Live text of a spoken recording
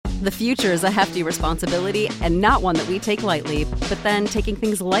The future is a hefty responsibility and not one that we take lightly, but then taking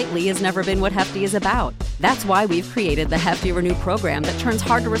things lightly has never been what Hefty is about. That's why we've created the Hefty Renew program that turns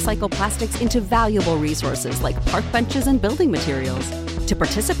hard-to-recycle plastics into valuable resources like park benches and building materials. To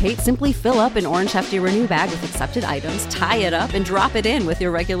participate, simply fill up an orange Hefty Renew bag with accepted items, tie it up, and drop it in with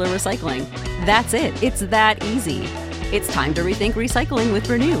your regular recycling. That's it. It's that easy. It's time to rethink recycling with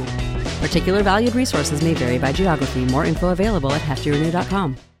Renew. Particular valued resources may vary by geography. More info available at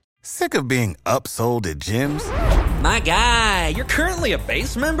heftyrenew.com. Sick of being upsold at gyms? My guy, you're currently a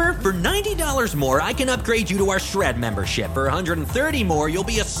base member? For $90 more, I can upgrade you to our Shred membership. For $130 more, you'll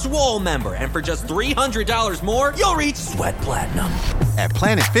be a Swole member. And for just $300 more, you'll reach Sweat Platinum. At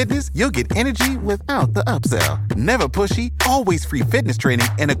Planet Fitness, you'll get energy without the upsell. Never pushy, always free fitness training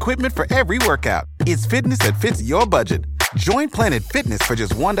and equipment for every workout. It's fitness that fits your budget. Join Planet Fitness for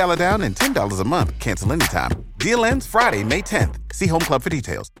just $1 down and $10 a month. Cancel anytime. Deal ends Friday, May 10th. See Home Club for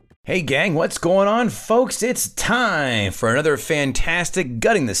details. Hey gang, what's going on, folks? It's time for another fantastic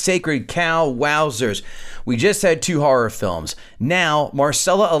Gutting the Sacred Cow wowzers. We just had 2 horror films. Now,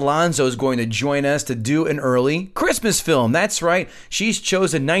 Marcella Alonso is going to join us to do an early Christmas film. That's right, she's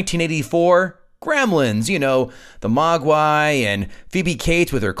chosen 1984 Gremlins, you know, the Mogwai and Phoebe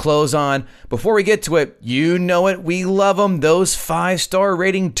Cates with her clothes on. Before we get to it, you know it, we love them, those 5-star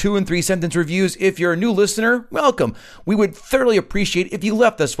rating 2 and 3 sentence reviews. If you're a new listener, welcome. We would thoroughly appreciate if you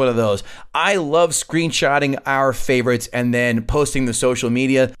left us one of those. I love screenshotting our favorites and then posting the social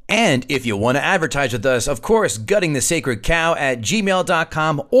media. And if you want to advertise with us, of course,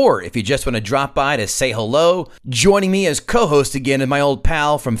 guttingthesacredcow@gmail.com, or if you just want to drop by to say hello. Joining me as co-host again is my old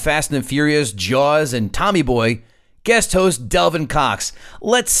pal from Fast and Furious, Jaws, and Tommy Boy, guest host Delvin Cox.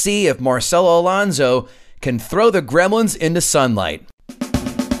 Let's see if Marcella Alonso can throw the gremlins into sunlight.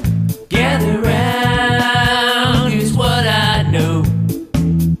 Gather round, here's what I know.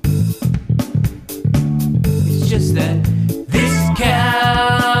 It's just that this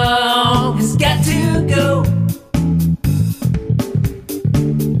cow has got to go.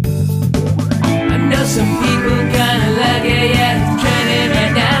 I know some people kinda like it, yeah, it's trending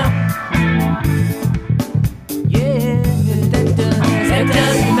right now. It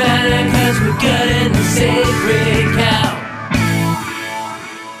doesn't matter, cause we're gutting the sacred cow.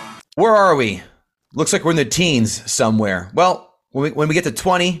 Where are we? Looks like we're in the teens somewhere. Well, when we get to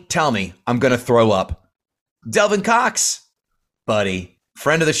 20, tell me. I'm going to throw up. Delvin Cox, buddy,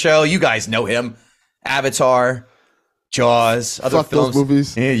 friend of the show. You guys know him. Avatar, Jaws, other Fuck films. those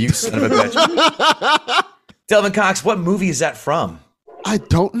movies. Yeah, you son of a bitch. Delvin Cox, what movie is that from? I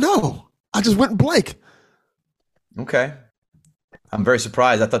don't know. I just went blank. Okay. I'm very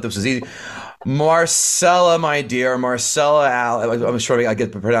surprised. I thought this was easy. Marcella, my dear. Marcella, I'm sure I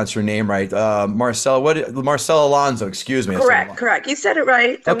get to pronounce your name right. Marcella Alonso, excuse me. Correct. You said it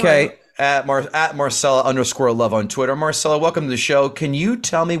right. Don't Okay. worry. At Marcella_love on Twitter. Marcella, welcome to the show. Can you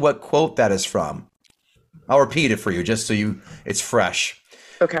tell me what quote that is from? I'll repeat it for you just so it's fresh.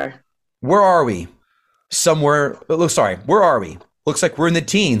 Okay. Where are we? Somewhere. Where are we? Looks like we're in the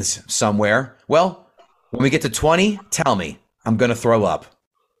teens somewhere. Well, when we get to 20, tell me. I'm going to throw up.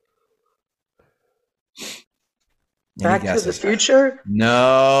 Back to the Future?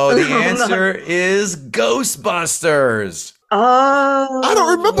 No, the answer is Ghostbusters. Oh. I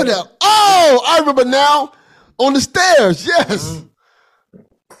don't remember that. Oh, I remember now. On the stairs, yes.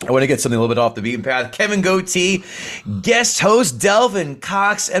 I want to get something a little bit off the beaten path. Kevin Goatee, guest host Delvin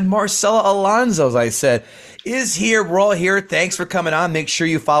Cox, and Marcella Alonso, as I said, is here. We're all here. Thanks for coming on. Make sure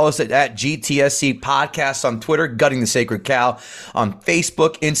you follow us at GTSC Podcast on Twitter, Gutting the Sacred Cow on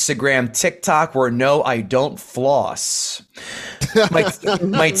Facebook, Instagram, TikTok, where no, I don't floss.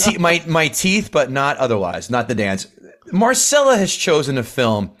 My teeth, but not otherwise, not the dance. Marcella has chosen a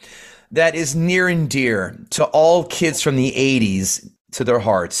film that is near and dear to all kids from the 80s to their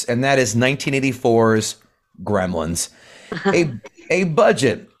hearts, and that is 1984's Gremlins. A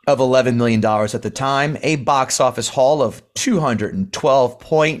budget of $11 million at the time, a box office haul of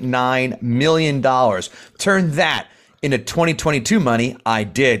 $212.9 million. Turn that into 2022 money. I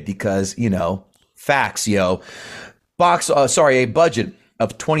did because, facts, yo. A budget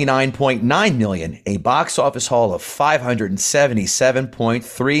of $29.9 million, a box office haul of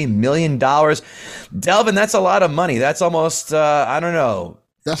 $577.3 million. Delvin, that's a lot of money. That's almost, I don't know,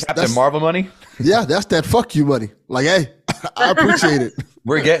 Captain Marvel money? Yeah, that's that fuck you money. Like, hey, I appreciate it.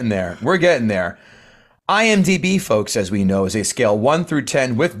 We're getting there. IMDb, folks, as we know, is a scale 1 through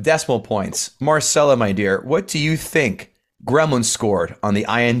 10 with decimal points. Marcella, my dear, what do you think Gremlins scored on the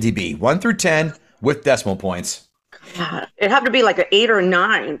IMDb? 1 through 10 with decimal points. It'd have to be like an 8 or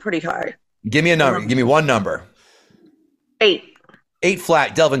 9, pretty high. Give me a number. Give me one number. 8. 8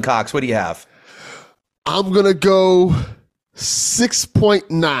 flat. Delvin Cox, what do you have? I'm going to go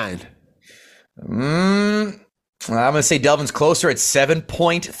 6.9. I'm going to say Delvin's closer at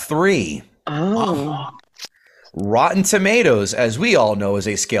 7.3. Oh. Rotten Tomatoes, as we all know, is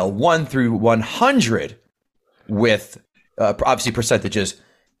a scale 1 through 100 with obviously percentages.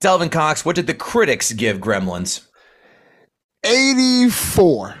 Delvin Cox, what did the critics give Gremlins?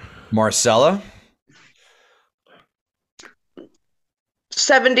 84. Marcella?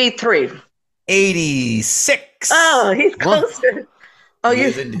 73. 86. Oh, he's closer. Oh,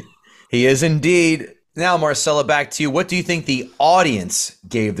 He is indeed. Now, Marcella, back to you. What do you think the audience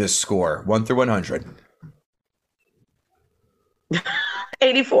gave this score, 1 through 100?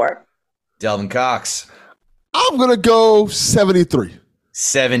 84. Delvin Cox? I'm going to go 73.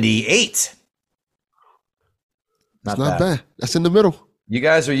 78. Not bad. That's in the middle. You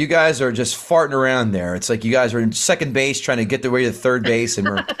guys are just farting around there. It's like you guys are in second base trying to get their way to third base, and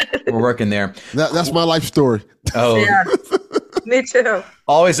we're working there. That's my life story. Oh, Yeah. Me too.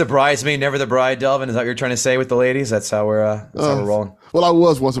 Always a bridesmaid, never the bride. Delvin, is that what you're trying to say with the ladies? That's how we're rolling. Well, I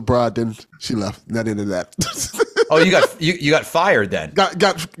was once a bride, then she left. That ended that. Oh, you got fired then?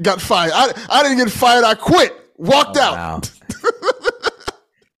 Got fired. I didn't get fired. I quit. Walked out. Wow.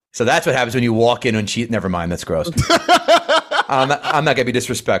 So that's what happens when you walk in and cheat. Never mind. That's gross. I'm not going to be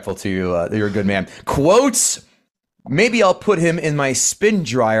disrespectful to you. You're a good man. Quotes. Maybe I'll put him in my spin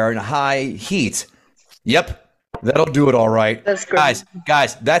dryer in high heat. Yep. That'll do it all right. That's great.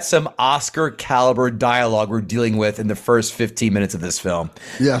 Guys, that's some Oscar caliber dialogue we're dealing with in the first 15 minutes of this film.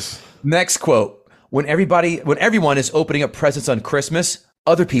 Yes. Next quote. When everyone is opening up presents on Christmas,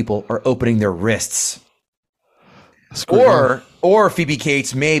 other people are opening their wrists. Or Phoebe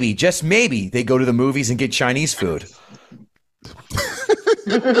Cates, maybe, just maybe, they go to the movies and get Chinese food.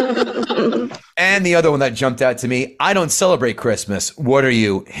 And the other one that jumped out to me, I don't celebrate Christmas. What are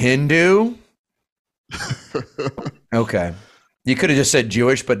you, Hindu? Okay. You could have just said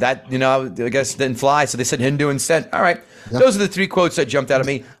Jewish, but that, I guess didn't fly, so they said Hindu instead. All right. Yep. Those are the 3 quotes that jumped out at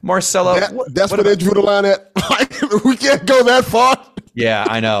me. Marcelo. That's where they drew the line at. We can't go that far. Yeah,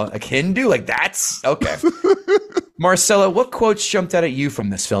 I know. Like Hindu? Like that's okay. Marcella, what quotes jumped out at you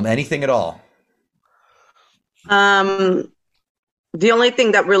from this film? Anything at all? The only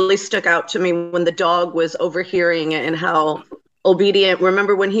thing that really stuck out to me when the dog was overhearing it and how obedient.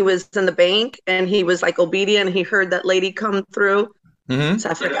 Remember when he was in the bank and he was like obedient and he heard that lady come through? Mm-hmm. So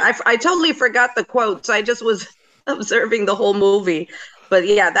I totally forgot the quotes. I just was observing the whole movie. But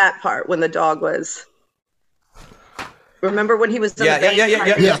yeah, that part when the dog was. Remember when he was in the bank?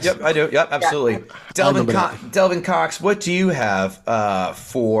 Yep, I do. Yep, absolutely. Yeah. Delvin Cox, what do you have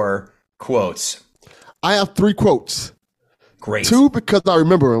for quotes? I have 3 quotes. Great. 2 because I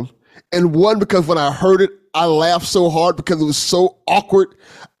remember them, and 1 because when I heard it, I laughed so hard because it was so awkward.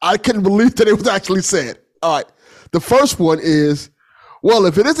 I couldn't believe that it was actually said. All right. The first one is, well,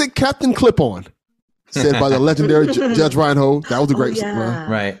 if it isn't Captain Clip-On, said by the legendary Judge Reinhold. That was a great one.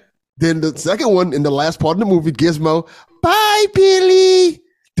 Right. Then the second one in the last part of the movie, Gizmo, bye, Billy,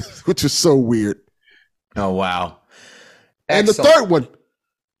 which is so weird. Oh, wow. And the third one,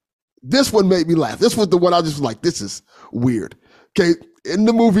 this one made me laugh. This was the one I just was like, this is weird. Okay, in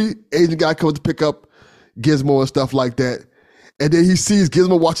the movie, Asian guy comes to pick up Gizmo and stuff like that. And then he sees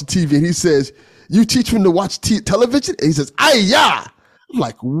Gizmo watching TV and he says, you teach him to watch television? And he says, ay-ya. I'm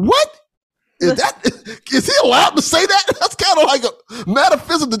like, what? Is he allowed to say that? That's kind of like a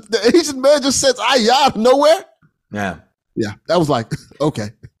metaphysical. The Asian man just says ay-ya out of nowhere. Yeah. Yeah, that was like,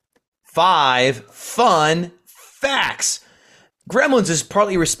 okay. 5 fun facts. Gremlins is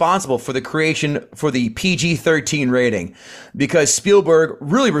partly responsible for the creation for the PG-13 rating because Spielberg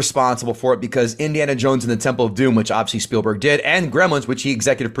really responsible for it because Indiana Jones and the Temple of Doom, which obviously Spielberg did, and Gremlins, which he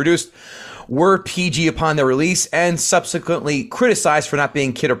executive produced, were PG upon their release and subsequently criticized for not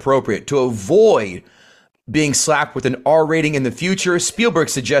being kid appropriate. To avoid being slapped with an R rating in the future, Spielberg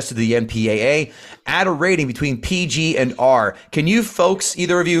suggested the MPAA add a rating between PG and R. Can you folks,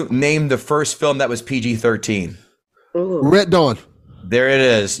 either of you, name the first film that was PG-13? Red Dawn. There it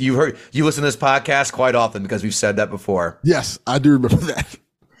is. You listen to this podcast quite often because we've said that before. Yes, I do remember that.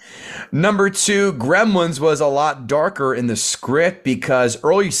 Number 2, Gremlins was a lot darker in the script because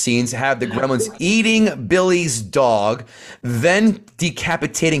early scenes have the Gremlins eating Billy's dog, then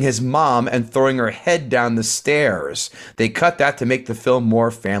decapitating his mom and throwing her head down the stairs. They cut that to make the film more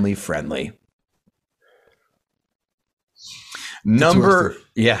family friendly. Number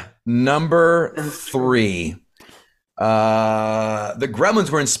 3. The Gremlins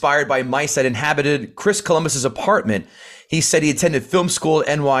were inspired by mice that inhabited Chris Columbus's apartment. He said he attended film school at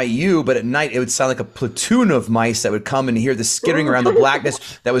NYU, but at night it would sound like a platoon of mice that would come and hear the skittering around the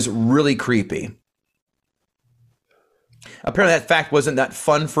blackness. That was really creepy. Apparently that fact wasn't that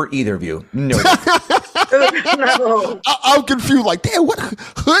fun for either of you. No. No. I'm confused. Like, damn, what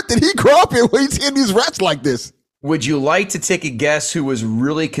hood did he grow up in when he's hearing these rats like this? Would you like to take a guess who was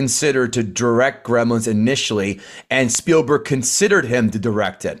really considered to direct Gremlins initially, and Spielberg considered him to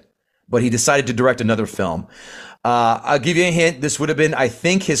direct it, but he decided to direct another film? I'll give you a hint. This would have been, I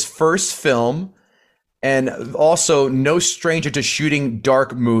think, his first film, and also no stranger to shooting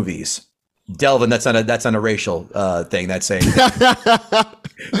dark movies. Delvin, that's not a racial thing. That's a.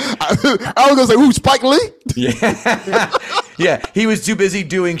 I was gonna say, who? Spike Lee? Yeah, yeah. He was too busy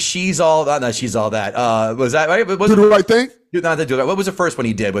doing She's All That. Not She's All That. Was that right? Was Do the right thing. Not to do that. What was the first one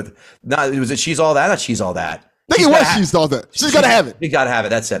he did with? Not was it She's All That? Not She's All That. I think it was She's All That. She's gotta have it. You gotta have it.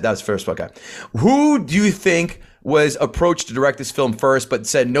 That's it. That was the first one. Okay. Who do you think was approached to direct this film first, but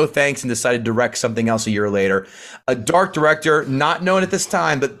said no thanks and decided to direct something else a year later? A dark director, not known at this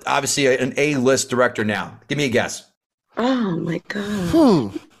time, but obviously an A-list director now. Give me a guess. Oh my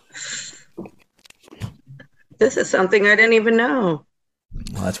God. This is something I didn't even know.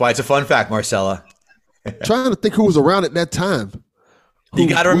 Well, that's why it's a fun fact, Marcella. Trying to think who was around at that time. You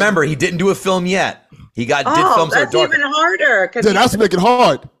got to remember, he didn't do a film yet. He did films that that's are dark. even harder. Yeah, that's making it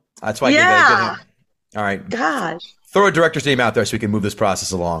hard. That's why. Yeah. All right. Gosh. Throw a director's name out there so we can move this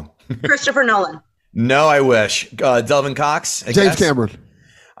process along. Christopher Nolan. No, I wish. Delvin Cox. James Cameron.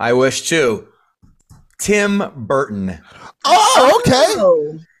 I wish too. Tim Burton. Oh, okay.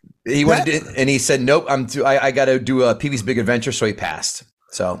 Oh. He wanted to, and he said, "Nope, I got to do Pee-wee's Big Adventure," so he passed.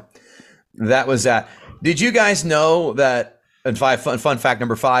 So that was that. Did you guys know that? And fun fact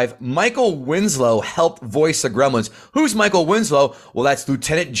number 5: Michael Winslow helped voice the Gremlins. Who's Michael Winslow? Well, that's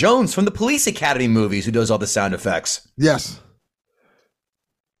Lieutenant Jones from the Police Academy movies, who does all the sound effects. Yes,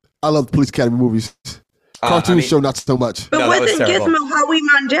 I love the Police Academy movies. Cartoon show, not so much. But wasn't Gizmo Howie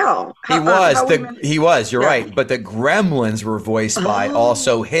Mandel? He was. You're right. But the Gremlins were voiced by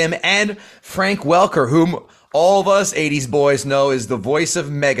also him and Frank Welker, whom all of us 80s boys know is the voice of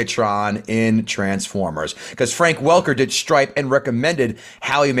Megatron in Transformers. Because Frank Welker did Stripe and recommended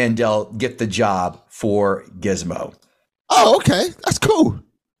Howie Mandel get the job for Gizmo. Oh, okay. That's cool.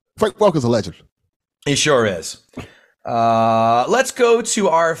 Frank Welker's a legend. He sure is. Let's go to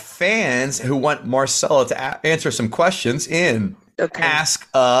our fans who want Marcella to answer some questions in Ask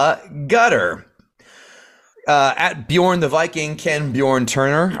a Gutter. At Bjorn the Viking, Ken Bjorn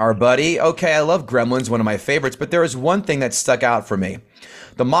Turner, our buddy. Okay, I love Gremlins, one of my favorites, but there is one thing that stuck out for me.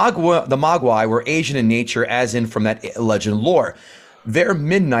 The Mogwai were Asian in nature, as in from that legend lore. Their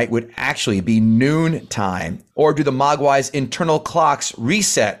midnight would actually be noon time. Or do the Mogwai's internal clocks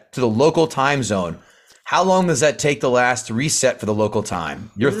reset to the local time zone? How long does that take to last to reset for the local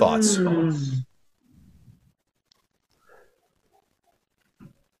time? Your thoughts?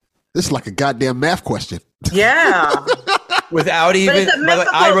 This is like a goddamn math question. Yeah. Without even, by the way,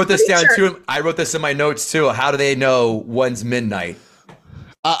 I wrote this down too. I wrote this in my notes too. How do they know when's midnight?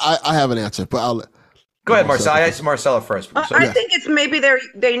 I have an answer, but I'll go ahead, Marcella. I asked Marcella first. I think it's maybe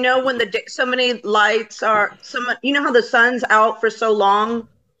they know when so many lights are. You know how the sun's out for so long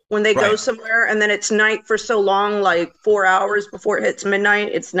when they go somewhere, and then it's night for so long, like 4 hours before it hits midnight.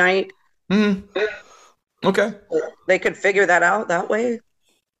 It's night. Mm-hmm. Okay. They could figure that out that way.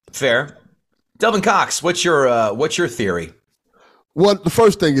 Fair. Delvin Cox, what's your theory? Well, the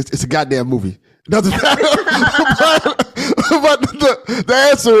first thing is it's a goddamn movie. It doesn't matter. but the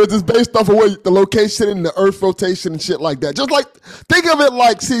answer is it's based off of the location and the Earth rotation and shit like that. Just like, think of it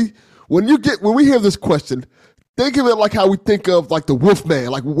like, see, when we hear this question, think of it like how we think of like the Wolfman,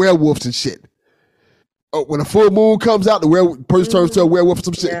 like werewolves and shit. When a full moon comes out, the person turns to a werewolf or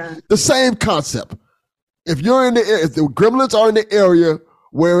some shit. Yeah. The same concept. If the Gremlins are in the area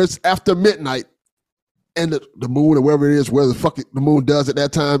where it's after midnight and the moon or wherever it is, where the fuck the moon does at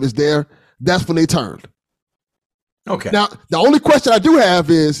that time is there, that's when they turn. Okay. Now, the only question I do have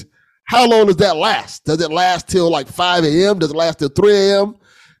is, how long does that last? Does it last till like 5 a.m.? Does it last till 3 a.m.?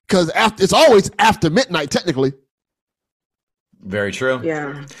 Because it's always after midnight, technically. Very true.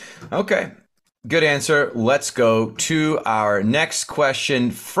 Yeah. Okay. Good answer. Let's go to our next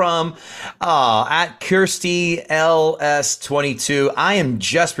question from at Kirsty LS22. I am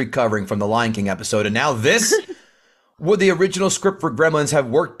just recovering from the Lion King episode, and now this. Would the original script for Gremlins have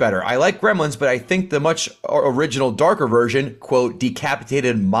worked better? I like Gremlins, but I think the much original, darker version, quote,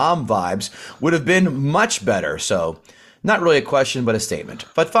 decapitated mom vibes, would have been much better. So Not really a question, but a statement.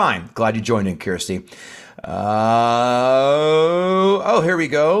 But fine. Glad you joined in, Kirsty. Here we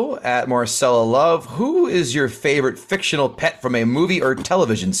go. At Marcella Love, who is your favorite fictional pet from a movie or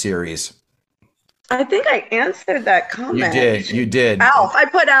television series? I think I answered that comment. You did. Alf. I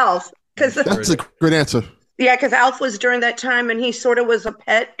put Alf. That's a great answer. Yeah, because Alf was during that time, and he sort of was a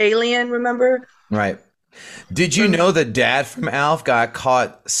pet alien, remember? Right. Did you know that Dad from Alf got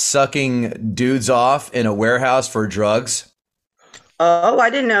caught sucking dudes off in a warehouse for drugs? Oh, I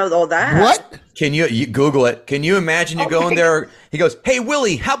didn't know all that. What? Can you Google it? Can you imagine you go in there? He goes, "Hey,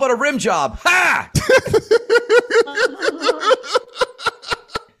 Willie, how about a rim job?" Ha!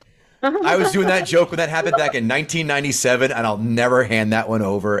 I was doing that joke when that happened back in 1997, and I'll never hand that one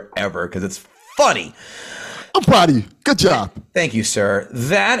over ever because it's funny. I'm proud of you. Good job. Thank you, sir.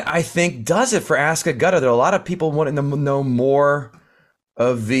 That, I think, does it for Ask a Gutter. There are a lot of people wanting to know more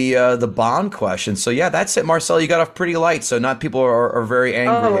of the Bond question. So, yeah, that's it, Marcel. You got off pretty light, so not people are very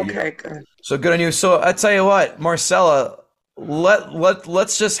angry at you. Okay, good. So good on you. So I tell you what, Marcella,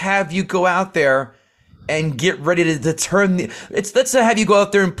 let's just have you go out there and get ready to turn let's have you go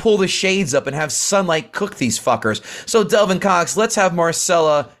out there and pull the shades up and have sunlight cook these fuckers. So Delvin Cox, let's have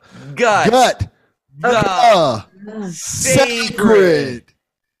Marcella gut. Sacred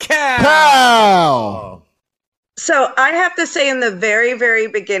cow. So I have to say, in the very, very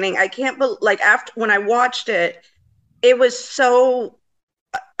beginning, I can't believe, after when I watched it, it was so.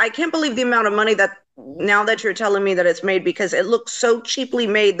 I can't believe the amount of money that now that you're telling me that it's made, because it looks so cheaply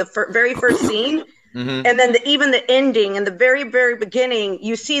made. The very first scene, and then even the ending and the very, very beginning,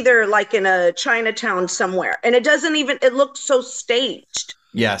 you see they're like in a Chinatown somewhere, and it doesn't even. It looks so staged.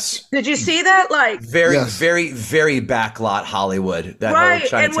 Yes. Did you see that? Very, very backlot Hollywood. That whole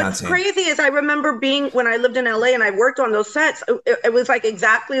Chinatown and what's scene. crazy is I remember when I lived in LA and I worked on those sets, it was like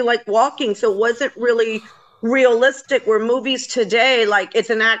exactly like walking. So it wasn't really realistic, where movies today, it's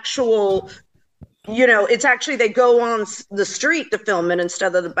an actual, it's actually, they go on the street to film it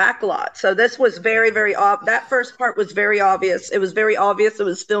instead of the backlot. So this was very, very that first part was very obvious. It was very obvious it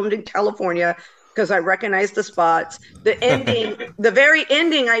was filmed in California, because I recognized the spots. The ending, the very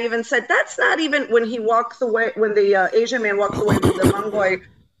ending, I even said, that's not even when he walks away, when the Asian man walks away with the Mongoloid,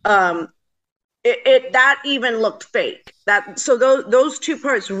 that even looked fake. So those two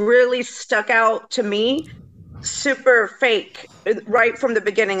parts really stuck out to me, super fake, right from the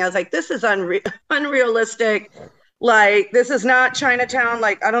beginning. I was like, this is unrealistic. This is not Chinatown.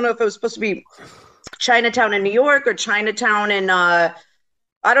 I don't know if it was supposed to be Chinatown in New York or Chinatown in,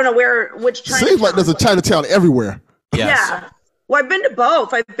 I don't know which Chinatown. Seems like there's a Chinatown everywhere. Yes. Yeah. Well, I've been to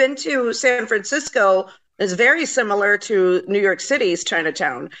both. I've been to San Francisco. It's very similar to New York City's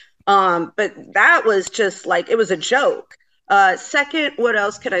Chinatown. But that was just it was a joke. Second, what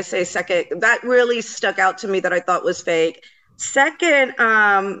else could I say? Second, that really stuck out to me that I thought was fake. Second,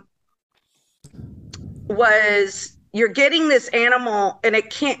 was you're getting this animal and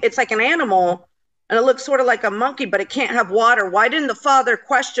it's like an animal, and it looks sort of like a monkey, but it can't have water. Why didn't the father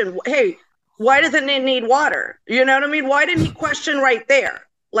question, hey, why doesn't it need water? You know what I mean? Why didn't he question right there?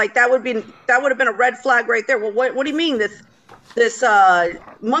 That would have been a red flag right there. Well, what do you mean this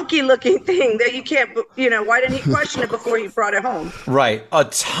monkey looking thing that you can't, why didn't he question it before he brought it home? Right. A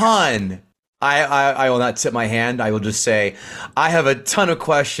ton. I will not tip my hand. I will just say I have a ton of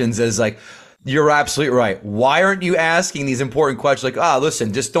questions you're absolutely right. Why aren't you asking these important questions?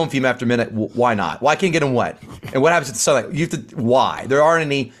 Listen, just don't feed him after midnight. Why not? Why can't you get him wet? And what happens at the sunlight? You have to. Why? There aren't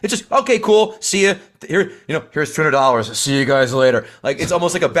any. It's just okay, cool. See you here. Here's $200. See you guys later. It's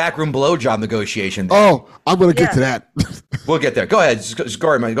almost like a backroom blowjob negotiation. Oh, I'm gonna get to that. We'll get there. Go ahead. Just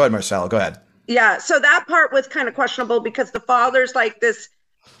go ahead, Marcelo. Go ahead. Yeah. So that part was kind of questionable because the father's this.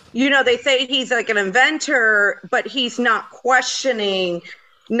 They say he's an inventor, but he's not questioning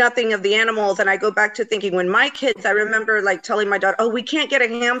nothing of the animals. And I go back to thinking when my kids, I remember telling my daughter, oh, we can't get a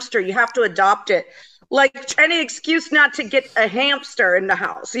hamster. You have to adopt it. Any excuse not to get a hamster in the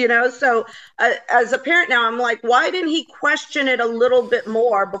house, So as a parent now, I'm why didn't he question it a little bit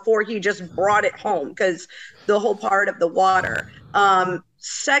more before he just brought it home? Because the whole part of the water.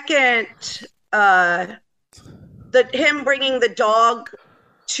 Second, him bringing the dog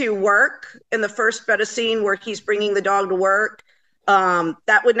to work in the first better scene where he's bringing the dog to work.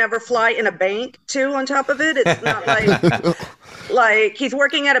 That would never fly in a bank too, on top of it. It's not he's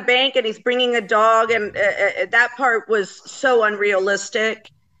working at a bank and he's bringing a dog, and that part was so unrealistic.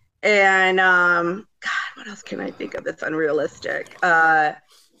 And God, what else can I think of that's unrealistic?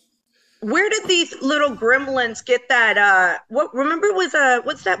 Where did these little gremlins get that? Remember it was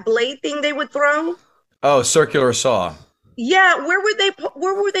what's that blade thing they would throw? Oh, circular saw. Yeah, where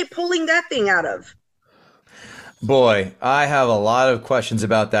were they pulling that thing out of? Boy, I have a lot of questions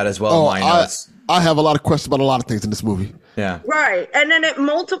about that as well in my notes. I have a lot of questions about a lot of things in this movie. Yeah. Right. And then it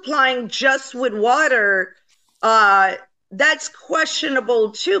multiplying just with water, that's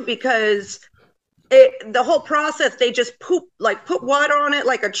questionable too, because the whole process, they just put water on it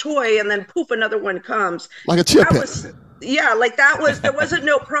like a choy, and then poof, another one comes. Like a chip. There wasn't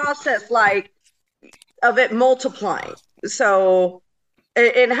no process of it multiplying. So,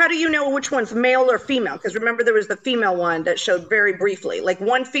 and how do you know which one's male or female? Because remember, there was the female one that showed very briefly, like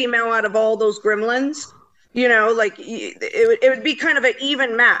one female out of all those gremlins. It would be kind of an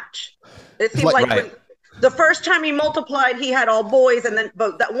even match. It seemed when the first time he multiplied, he had all boys, and then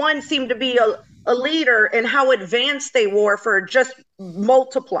but that one seemed to be a leader in how advanced they were for just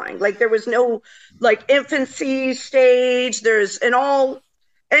multiplying. Like there was no infancy stage.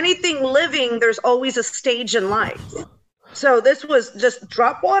 Anything living, there's always a stage in life. So this was just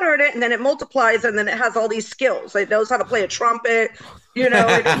drop water in it, and then it multiplies, and then it has all these skills. It knows how to play a trumpet,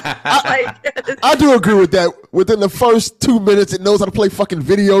 I do agree with that. Within the first 2 minutes, it knows how to play fucking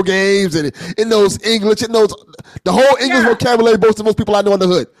video games, and it knows English. It knows the whole English vocabulary most people I know in the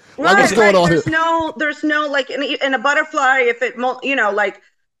hood. Right, what's going on here? There's no in a butterfly, if it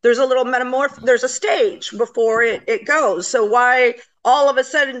there's a little there's a stage before it goes. So why all of a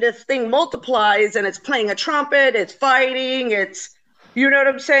sudden this thing multiplies and it's playing a trumpet, it's fighting, it's, you know what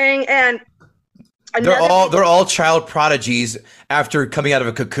I'm saying? And they're all child prodigies after coming out of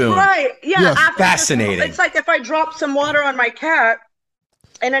a cocoon. Right. Yeah. Yes. Fascinating. It's like if I drop some water on my cat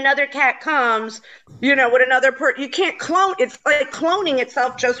and another cat comes, with another you can't clone. It's like cloning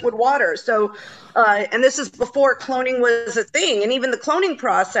itself just with water. So, and this is before cloning was a thing. And even the cloning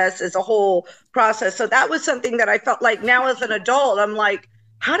process is a whole process. So that was something that I felt like now as an adult, I'm like,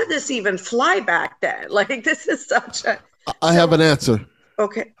 how did this even fly back then? Like, this is such a... I have an answer.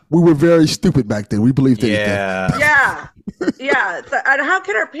 Okay. We were very stupid back then. We believed anything. Yeah. And how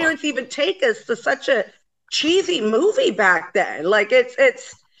could our parents even take us to such a cheesy movie back then? Like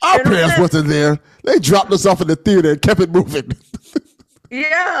it's our parents wasn't there. They dropped us off in the theater and kept it moving.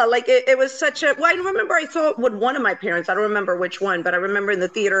 Yeah, like it was such a. Well, I remember I saw it with one of my parents. I don't remember which one, but I remember in the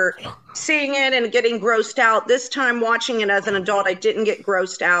theater seeing it and getting grossed out. This time watching it as an adult, I didn't get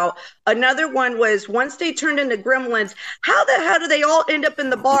grossed out. Another one was once they turned into gremlins, how the hell did they all end up in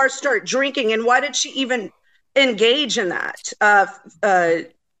the bar, start drinking, and why did she even engage in that?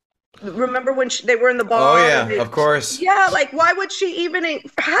 Remember when they were in the bar? Oh yeah, of course. Yeah, like why would she even?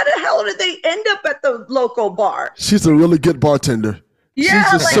 How the hell did they end up at the local bar? She's a really good bartender. Yeah,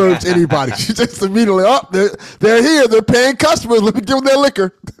 she just serves anybody. She just immediately, they're here. They're paying customers. Let me give them their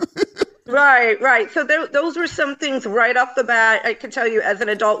liquor. Right. So those were some things right off the bat. I can tell you as an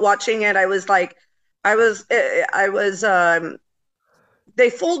adult watching it, they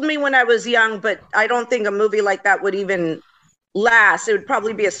fooled me when I was young, but I don't think a movie like that would even last. It would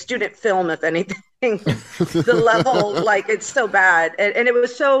probably be a student film, if anything. The level, it's so bad. And it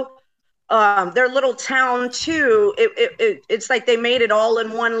was so... their little town too. It's like they made it all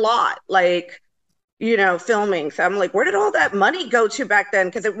in one lot, filming. So I'm like, where did all that money go to back then?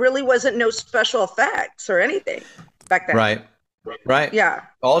 Because it really wasn't no special effects or anything back then. Right. Yeah.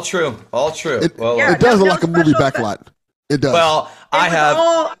 All true. It does look like a movie backlot. It does. Well, I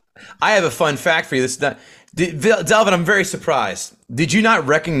have a fun fact for you. Delvin, I'm very surprised. Did you not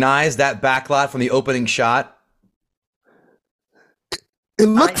recognize that backlot from the opening shot? It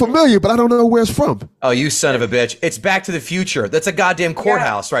looked familiar, but I don't know where it's from. Oh, you son of a bitch. It's Back to the Future. That's a goddamn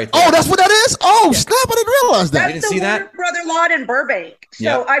courthouse right there. Oh, that's what that is? Oh, snap. I didn't realize that. You didn't see that? Warner Brother lot in Burbank.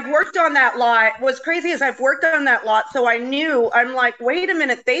 So I've worked on that lot. What's crazy is I've worked on that lot. So I'm like, wait a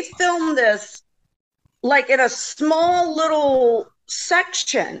minute. They filmed this in a small little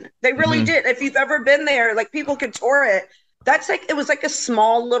section. They really did. If you've ever been there, people can tour it. It was like a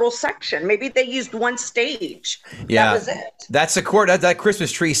small little section. Maybe they used one stage. Yeah. That was it. That's the that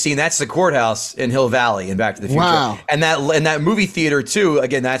Christmas tree scene. That's the courthouse in Hill Valley in Back to the Future. Wow. And that movie theater too.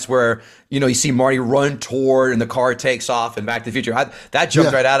 Again, that's where, you see Marty run toward and the car takes off in Back to the Future. That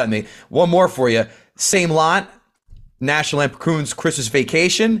jumped right out at me. One more for you. Same lot, National Lampoon's Christmas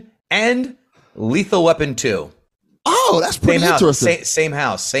Vacation and Lethal Weapon 2. Oh, that's pretty interesting. Same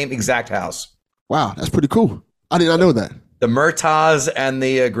house, same exact house. Wow, that's pretty cool. I did not know that. The Murtaughs and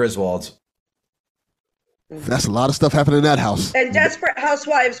the Griswolds. That's a lot of stuff happening in that house. And Desperate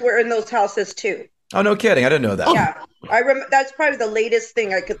Housewives were in those houses too. Oh, no kidding. I didn't know that. Yeah. I remember. That's probably the latest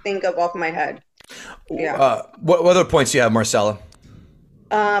thing I could think of off my head. Yeah. What other points do you have, Marcella?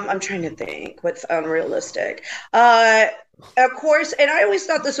 I'm trying to think what's unrealistic. Of course, and I always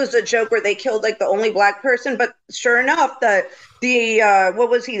thought this was a joke where they killed like the only black person, but sure enough, the what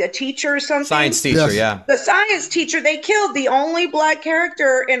was he, the teacher or something? Science teacher, yeah. The science teacher, they killed the only black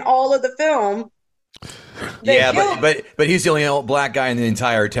character in all of the film. But he's the only black guy in the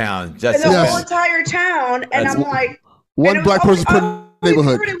entire town. That's in the whole entire town, and I'm like, one black person per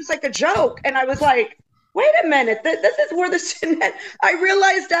neighborhood. It was like a joke, and I was like, wait a minute, this is where the I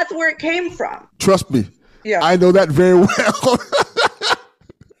realized that's where it came from. Trust me. Yeah. I know that very well.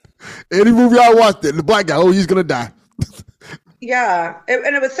 Any movie I watched, the black guy, he's going to die. Yeah.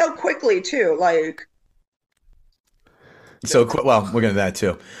 And it was so quickly, too. Like. So, well, we're going to that,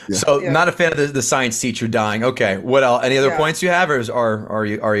 too. Yeah. So, not a fan of the science teacher dying. Okay. What else? Any other points you have, or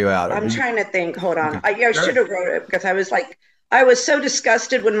are you out? I'm trying to think. Hold on. Okay. I should have wrote it because I was like, I was so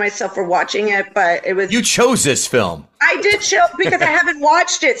disgusted with myself for watching it, but it was. You chose this film. I did because I haven't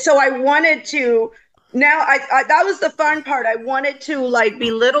watched it, so I wanted to. Now, I that was the fun part. I wanted to like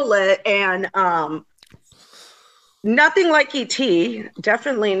belittle it, and nothing like E.T.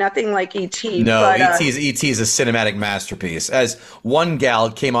 Definitely nothing like E.T. No, but, E.T. is a cinematic masterpiece. As one gal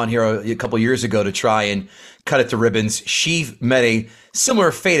came on here a couple years ago to try and cut it to ribbons, she met a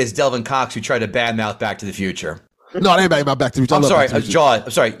similar fate as Delvin Cox, who tried to badmouth Back to the Future. No, they ain't Back to the Future. I'm sorry, Jaws.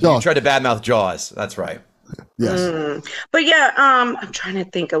 I'm sorry, Jaws. You tried to badmouth Jaws. That's right. Yes. But yeah, I'm trying to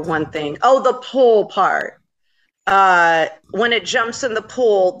think of one thing. Oh, the pool part. When it jumps in the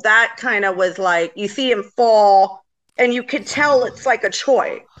pool, that kind of was like, you see him fall and you could tell it's like a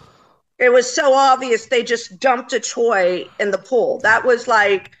toy. It was so obvious they just dumped a toy in the pool. That was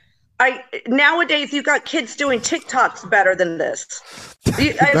like, nowadays you got kids doing TikToks better than this.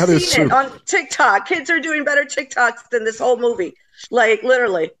 I've seen it on TikTok. Kids are doing better TikToks than this whole movie. Like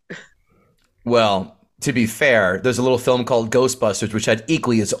literally. Well, to be fair, there's a little film called Ghostbusters, which had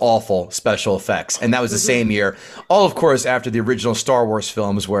equally as awful special effects. And that was the same year. All, of course, after the original Star Wars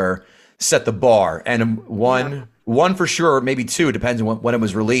films were set the bar. And one for sure, maybe two, depends on when it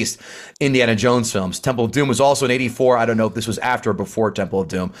was released, Indiana Jones films. Temple of Doom was also in 84. I don't know if this was after or before Temple of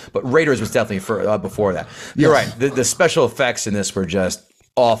Doom, but Raiders was definitely before that. You're right. The special effects in this were just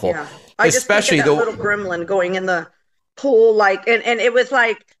awful. Yeah. Especially just think of that little gremlin going in the pool, like, and it was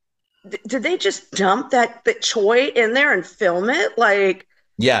like, did they just dump that toy in there and film it? Like,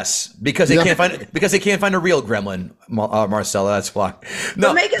 yes, because they can't find a real gremlin, Marcella. That's why. No,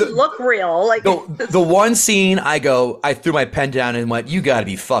 but make it look real. Like the one scene, I threw my pen down and went, "You got to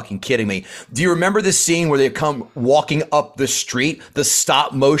be fucking kidding me!" Do you remember the scene where they come walking up the street? The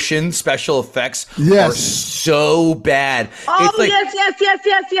stop motion special effects are so bad. Oh yes. That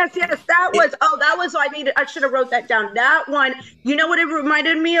was. I should have wrote that down. That one. You know what it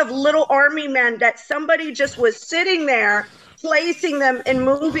reminded me of? Little Army Men. That somebody just was sitting there, placing them and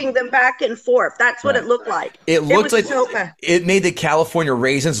moving them back and forth. That's what it looked like. It looked like it made the California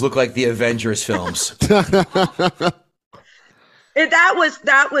Raisins look like the Avengers films. That was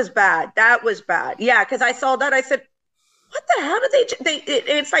bad. That was bad. Yeah, because I saw that. I said, "What the hell did they?"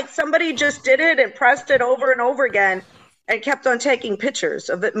 It's like somebody just did it and pressed it over and over again and kept on taking pictures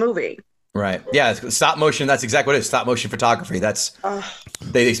of it moving. Right. Yeah. Stop motion. That's exactly what it is. Stop motion photography. That's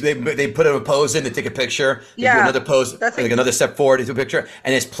they put a pose in, they take a picture, they do another pose, another step forward, they do a picture,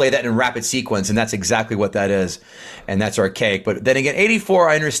 and just play that in rapid sequence. And that's exactly what that is. And that's archaic. But then again, 84,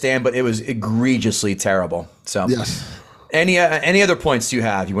 I understand, but it was egregiously terrible. So yes. Any other points you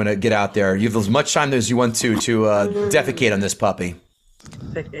have? You want to get out there? You have as much time as you want to defecate on this puppy.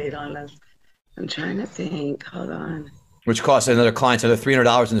 Defecate on this. I'm trying to think. Hold on. Which costs another client another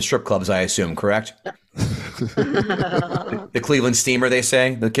 $300 in the strip clubs, I assume, correct? The Cleveland Steamer, they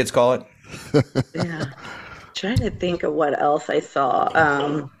say, the kids call it. Yeah. Trying to think of what else I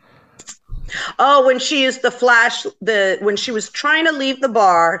saw. When she used the flash, when she was trying to leave the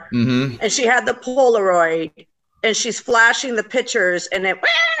bar, and she had the Polaroid, and she's flashing the pictures, and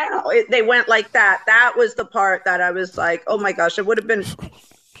they went like that. That was the part that I was like, oh my gosh, it would have been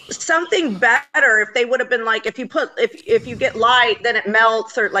something better if they would have been like, if you get light, then it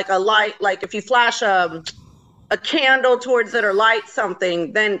melts, or like a light, like if you flash a candle towards it or light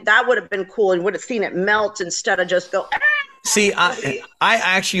something, then that would have been cool and would have seen it melt instead of just go. See, I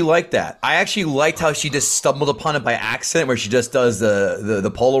actually like that. I actually liked how she just stumbled upon it by accident, where she just does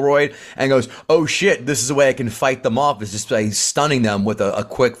the Polaroid and goes, oh shit, this is the way I can fight them off, is just by stunning them with a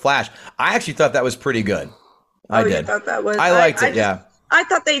quick flash. I actually thought that was pretty good. I did. You thought that was? I liked it, yeah. I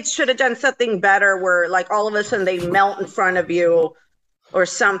thought they should have done something better where like all of a sudden they melt in front of you or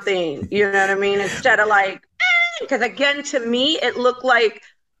something, you know what I mean? Instead of like, because again, to me, it looked like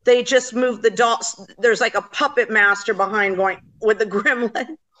they just moved the dolls. There's like a puppet master behind going with the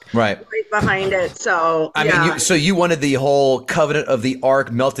gremlin. Right Behind it. So I mean, so you wanted the whole Covenant of the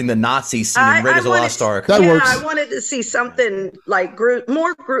Ark melting the Nazi scene in Raiders of the Lost Ark. That works. I wanted to see something like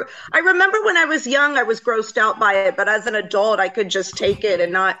more Groot. I remember when I was young, I was grossed out by it, but as an adult, I could just take it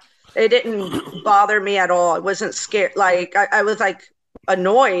and not. It didn't bother me at all. I wasn't scared. Like I was like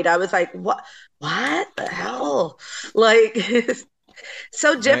annoyed. I was like, what the hell? Like,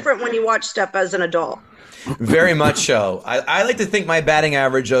 so different when you watch stuff as an adult. Very much so. I like to think my batting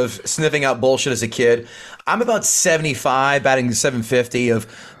average of sniffing out bullshit as a kid, I'm about 75, batting 750 of,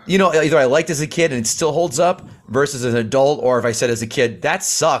 either I liked as a kid and it still holds up versus as an adult, or if I said as a kid, that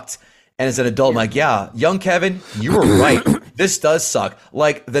sucked. And as an adult, I'm like, yeah, young Kevin, you were right. This does suck.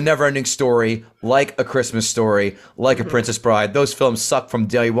 Like The Neverending Story, like A Christmas Story, like A Princess Bride. Those films suck from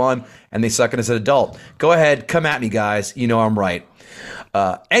day one, and they suck as an adult. Go ahead, come at me, guys. You know I'm right.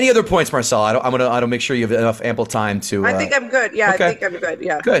 Any other points, Marcel? I don't make sure you have enough ample time to. I think I'm good. Yeah, okay. I think I'm good.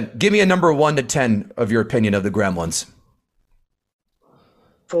 Yeah. Good. Give me a number 1 to 10 of your opinion of the Gremlins.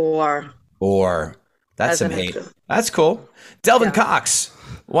 4. That's some hate. That's cool. Delvin Cox,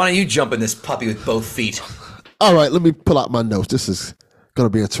 why don't you jump in this puppy with both feet? All right, let me pull out my notes. This is going to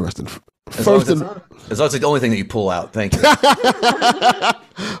be interesting. As long as it's the only thing that you pull out. Thank you.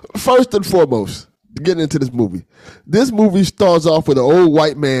 First and foremost, getting into this movie. This movie starts off with an old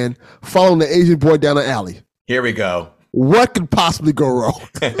white man following the Asian boy down an alley. Here we go. What could possibly go wrong?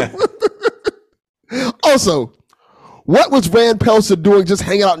 Also, what was Rand Pelser doing just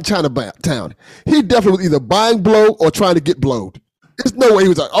hanging out in Chinatown? He definitely was either buying blow or trying to get blowed. There's no way he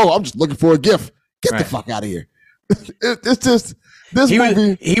was like, oh, I'm just looking for a gift. Get the fuck out of here. It's just, this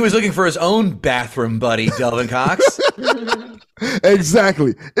movie. He was looking for his own bathroom buddy, Delvin Cox.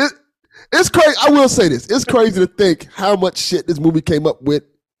 Exactly. It's crazy. I will say this. It's crazy to think how much shit this movie came up with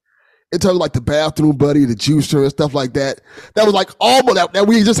in terms of like the bathroom buddy, the juicer and stuff like that. That was like almost that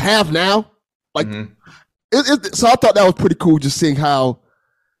we just have now. Like, so I thought that was pretty cool just seeing how,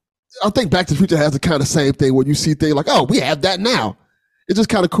 I think Back to the Future has the kind of same thing where you see things like, oh, we have that now. It's just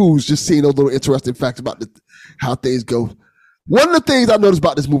kind of cool just seeing those little interesting facts about how things go. One of the things I noticed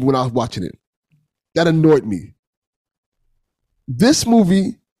about this movie when I was watching it that annoyed me, this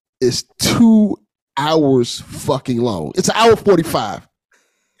movie is 2 hours fucking long. It's 1:45.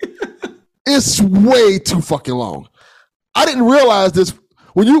 It's way too fucking long. I didn't realize this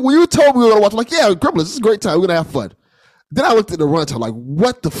when you told me we were gonna watch. I'm like, yeah, Gremlins, this is a great time. We're gonna have fun. Then I looked at the runtime, like,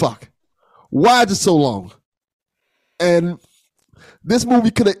 what the fuck? Why is it so long? And this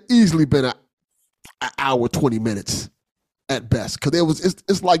movie could have easily been an hour 20 minutes at best, because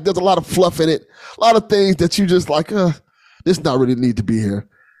it's like there's a lot of fluff in it, a lot of things that you just like, this not really need to be here.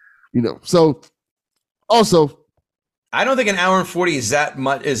 So also, I don't think an hour and 40 is that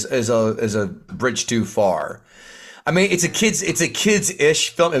much is a bridge too far. I mean, it's a kids-ish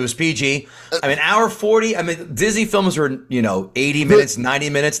film. It was PG. I mean, hour 40. I mean, Disney films are 80 minutes, 90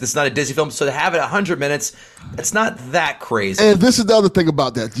 minutes. That's not a Disney film. So to have it 100 minutes, it's not that crazy. And this is the other thing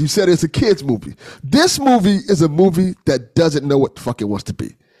about that. You said it's a kids movie. This movie is a movie that doesn't know what the fuck it wants to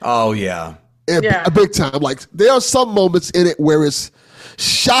be. Oh yeah, a big time. Like there are some moments in it where it's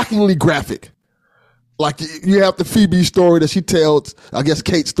shockingly graphic. Like you have the Phoebe story that she tells, I guess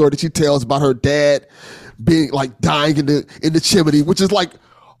Kate's story that she tells about her dad being like dying in the chimney, which is like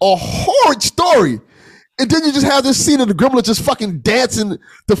a horrid story. And then you just have this scene of the Gremlins just fucking dancing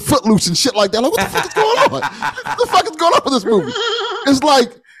to Footloose and shit like that. Like, what the fuck is going on? What the fuck is going on with this movie?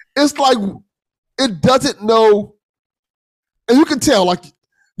 It's like it doesn't know. And you can tell, like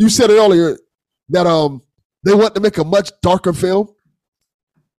you said earlier, that they want to make a much darker film.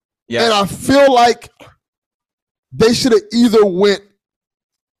 Yeah. And I feel like they should have either went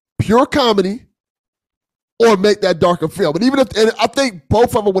pure comedy or make that darker film. And I think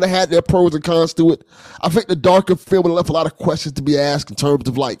both of them would have had their pros and cons to it. I think the darker film would have left a lot of questions to be asked in terms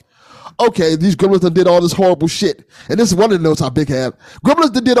of like, okay, these Gremlins done did all this horrible shit. And this is one of the notes I big have.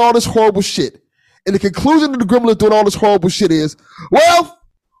 Gremlins done did all this horrible shit. And the conclusion of the Gremlins doing all this horrible shit is,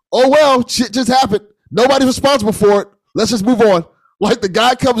 shit just happened. Nobody's responsible for it. Let's just move on. Like the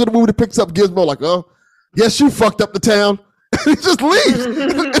guy comes in the movie that picks up Gizmo, like, oh, guess you fucked up the town. And he just leaves.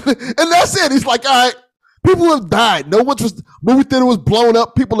 And that's it. He's like, all right, people have died. Movie theater was blown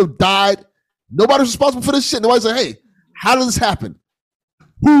up. People have died. Nobody's responsible for this shit. Nobody's like, hey, how did this happen?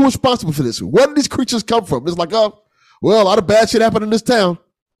 Who was responsible for this? Where did these creatures come from? It's like, oh, well, a lot of bad shit happened in this town.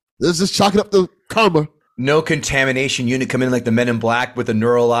 Let's just chalk it up to karma. No contamination unit come in like the Men in Black with the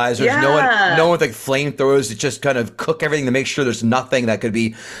neuralizers. Yeah. No one with like flamethrowers to just kind of cook everything to make sure there's nothing that could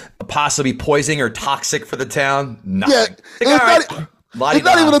be possibly poisoning or toxic for the town. Nothing. Yeah, It's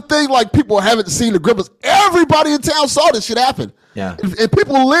not even a thing like people haven't seen the Gremlins. Everybody in town saw this shit happen. Yeah. And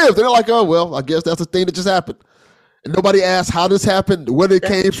people lived. They're like, oh, well, I guess that's a thing that just happened. And nobody asked how this happened, where it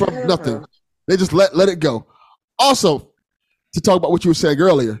came from, nothing. They just let it go. Also, to talk about what you were saying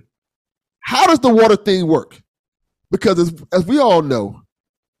earlier, how does the water thing work? Because as we all know,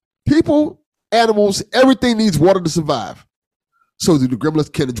 people, animals, everything needs water to survive. So can the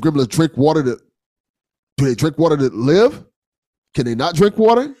Gremlins drink water do they drink water to live? Can they not drink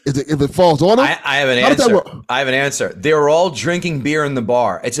water? If it falls on them? I have an answer. I have an answer. They were all drinking beer in the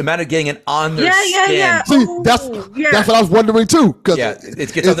bar. It's a matter of getting it on their skin. Yeah. See, that's what I was wondering too. Yeah,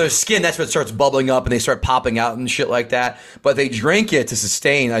 it gets on their skin. That's what starts bubbling up, and they start popping out and shit like that. But they drink it to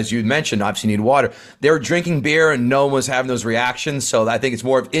sustain, as you mentioned. Obviously, you need water. They were drinking beer, and no one was having those reactions. So I think it's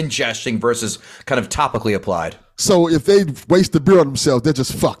more of ingesting versus kind of topically applied. So if they waste the beer on themselves, they're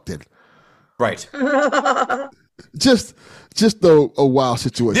just fucked in. Right. Just a wild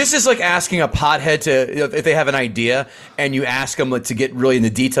situation. This is like asking a pothead to, if they have an idea and you ask them to get really into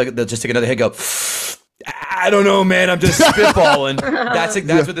detail, they'll just take another hit and go, I don't know, man, I'm just spitballing.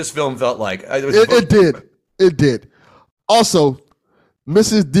 That's what this film felt like. It did. Also,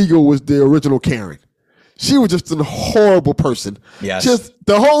 Mrs. Deagle was the original Karen. She was just a horrible person. Yes. Just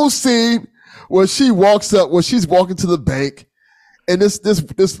the whole scene where she walks up, when she's walking to the bank, and this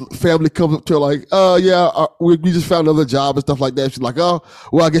family comes up to her like, we just found another job and stuff like that. She's like, oh,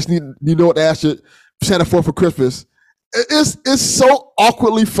 well, I guess you know what to ask your Santa for Christmas. It's so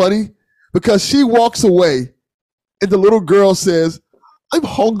awkwardly funny because she walks away and the little girl says, I'm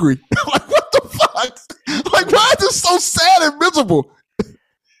hungry. Like, what the fuck? Like, why is this so sad and miserable?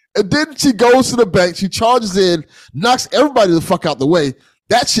 And then she goes to the bank, she charges in, knocks everybody the fuck out the way.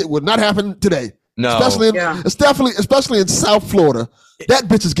 That shit would not happen today. No. Especially in South Florida. That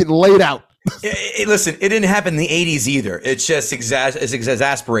bitch is getting laid out. Listen, it didn't happen in the 80s either. It's just it's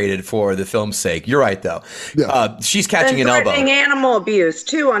exasperated for the film's sake. You're right, though. Yeah. She's catching an elbow. Animal abuse,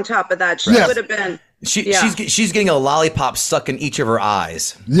 too, on top of that. She would have been... She's getting a lollipop stuck in each of her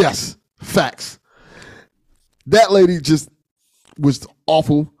eyes. Yes. Facts. That lady just was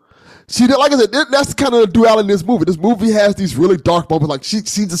awful. See, like I said, that's kind of the duality in this movie. This movie has these really dark moments, like she's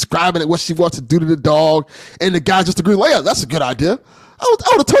describing what she wants to do to the dog, and the guy just agrees, like, yeah, that's a good idea. I would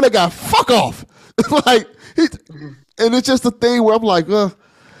have told that guy, fuck off. And it's just a thing where I'm like,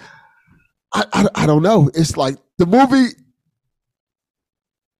 I don't know. It's like the movie,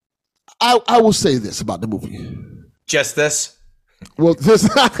 I will say this about the movie. Just this? Well,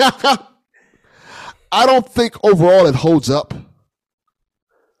 I don't think overall it holds up.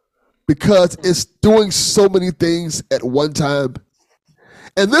 Because it's doing so many things at one time.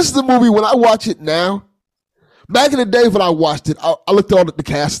 And this is a movie, when I watch it now, back in the day when I watched it, I looked at all the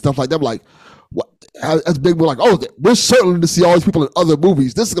cast and stuff like that. I'm like, what? As big, we're like, oh, we're certainly to see all these people in other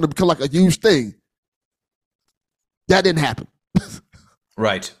movies. This is going to become like a huge thing. That didn't happen.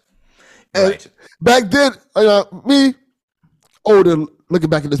 Right. Back then, me, older, looking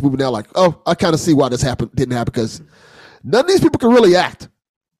back at this movie now, like, oh, I kind of see why this didn't happen, because none of these people can really act.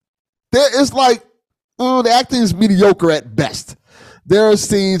 It's like, the acting is mediocre at best. There are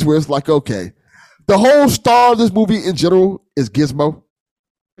scenes where it's like, okay, the whole star of this movie in general is Gizmo.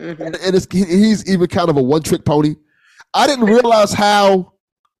 Mm-hmm. And he's even kind of a one-trick pony. I didn't realize how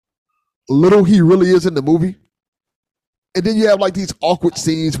little he really is in the movie. And then you have like these awkward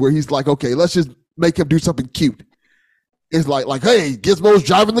scenes where he's like, okay, let's just make him do something cute. It's like, hey, Gizmo's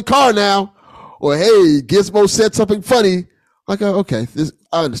driving the car now. Or, hey, Gizmo said something funny. Like, okay,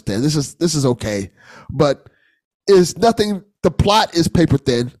 I understand. This is okay. But it's nothing. The plot is paper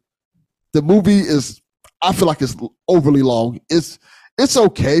thin. The movie is, I feel like it's overly long. It's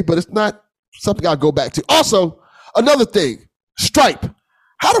okay, but it's not something I'll go back to. Also, another thing, Stripe.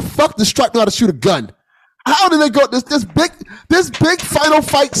 How the fuck does Stripe know how to shoot a gun? How did they go this big final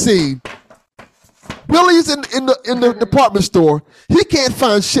fight scene? Billy's in the department store. He can't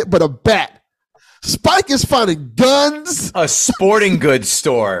find shit but a bat. Spike is finding guns. A sporting goods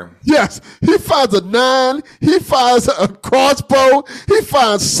store. Yes. He finds a 9. He finds a crossbow. He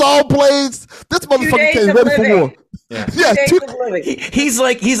finds saw blades. This motherfucker came ready for war. Yeah. He's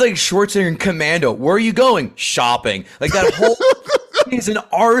like Schwarzenegger in Commando. Where are you going? Shopping. Like that whole he's an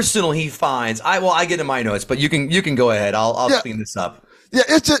arsenal he finds. I get in my notes, but you can go ahead. I'll clean this up. Yeah,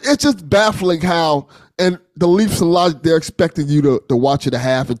 it's just baffling how, and the leaps in logic they're expecting you to watch it a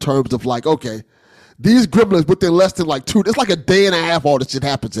half in terms of like, okay, these Gremlins within less than like 2, it's like a day and a half all this shit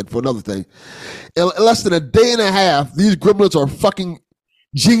happens in, for another thing. In less than a day and a half, these Gremlins are fucking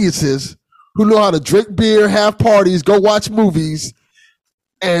geniuses who know how to drink beer, have parties, go watch movies,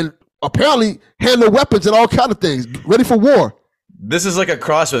 and apparently handle weapons and all kind of things, ready for war. This is like a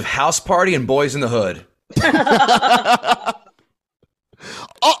cross with House Party and Boys in the Hood.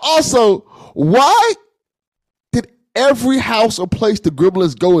 Also, why did every house or place the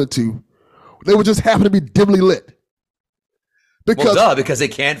Gremlins go into, they would just happen to be dimly lit? Because they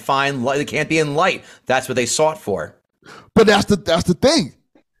can't find light. They can't be in light. That's what they sought for. But that's the thing.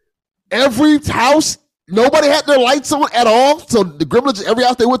 Every house, nobody had their lights on at all. So the Gremlins, every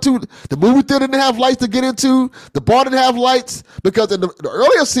house they went to, the movie theater didn't have lights to get into. The bar didn't have lights because in the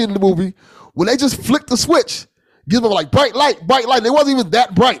earlier scene in the movie, when they just flicked the switch, give them like bright light. And it wasn't even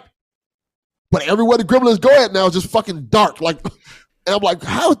that bright. But everywhere the Gremlins go at now is just fucking dark. Like, and I'm like,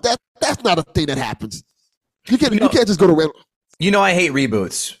 how is that? That's not a thing that happens. You can't just go to random. You know, I hate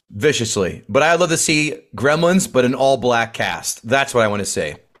reboots viciously, but I'd love to see Gremlins, but an all-black cast. That's what I want to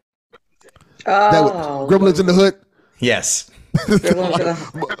see. Gremlins in the Hood? Yes.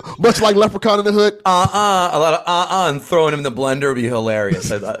 Much like Leprechaun in the Hood? A lot of and throwing him in the blender would be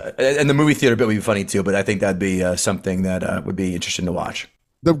hilarious. And the movie theater bit would be funny too, but I think that'd be something that would be interesting to watch.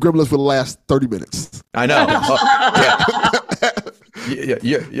 Them Gremlins would last 30 minutes. I know.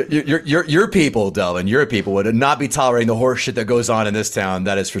 Your people, Delvin, your people would not be tolerating the horse shit that goes on in this town.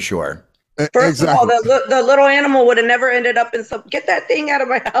 That is for sure. First of all, the little animal would have never ended up in some. Get that thing out of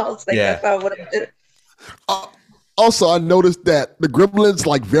my house. Like, that's how it would have. Also, I noticed that the Gremlins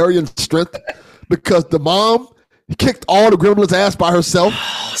like vary in strength because the mom kicked all the Gremlins' ass by herself.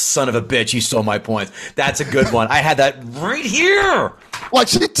 Oh, son of a bitch! You stole my point. That's a good one. I had that right here. Like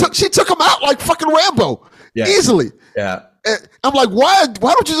she took him out like fucking Rambo, easily. Yeah. And I'm like, why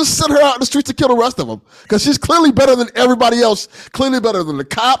don't you just send her out in the streets to kill the rest of them? Because she's clearly better than everybody else. Clearly better than the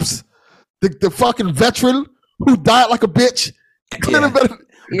cops, the fucking veteran who died like a bitch. Clearly better.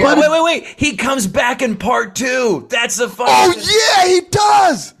 Yeah. Wait. He comes back in part 2. That's the fun. Oh, yeah, he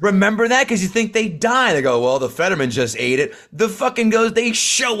does. Remember that? Because you think they die. They go, well, the Fetterman just ate it. The fucking goes, they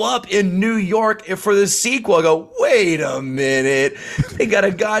show up in New York for the sequel. I go, wait a minute. They got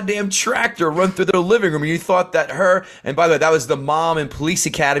a goddamn tractor run through their living room. And you thought that her, and by the way, that was the mom in Police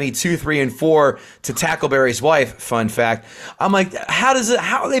Academy 2, 3, and 4 to Tackleberry's wife. Fun fact. I'm like, how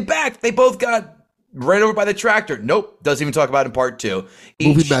are they back? They both got ran over by the tractor. Nope. Doesn't even talk about it in part 2.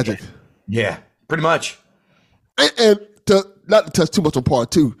 Movie magic. Yeah, pretty much. And not to touch too much on part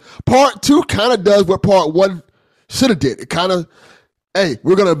 2. Part 2 kind of does what part 1 should have did. It kind of, hey,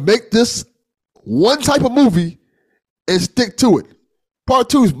 we're going to make this one type of movie and stick to it. Part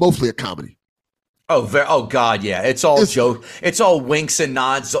 2 is mostly a comedy. Oh God, yeah. It's all joke. It's all winks and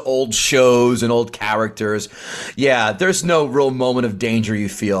nods to old shows and old characters. Yeah, there's no real moment of danger you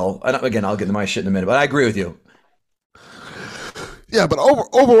feel. And again, I'll get into my shit in a minute, but I agree with you. Yeah, but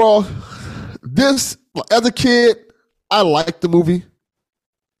overall, this, as a kid, I liked the movie.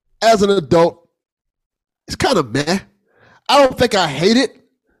 As an adult, it's kind of meh. I don't think I hate it.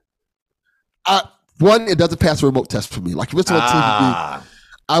 It doesn't pass a remote test for me. Like if it's on TV,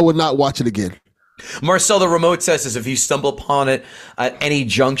 I would not watch it again. Marcel, the remote test is if you stumble upon it at any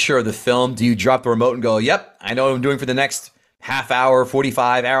juncture of the film, do you drop the remote and go, yep, I know what I'm doing for the next half hour,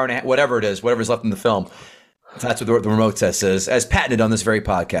 45, hour and a half, whatever it is, whatever's left in the film. That's what the remote test is, as patented on this very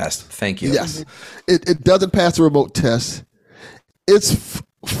podcast. Thank you. Yes. It doesn't pass the remote test. It's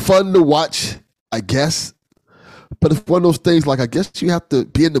fun to watch, I guess. But it's one of those things, like, I guess you have to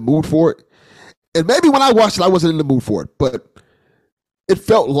be in the mood for it. And maybe when I watched it, I wasn't in the mood for it. But it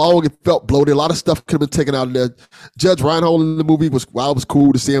felt long. It felt bloated. A lot of stuff could have been taken out of there. Judge Reinhold in the movie was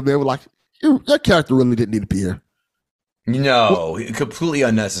cool to see him there. We're like, your character really didn't need to be here. No, completely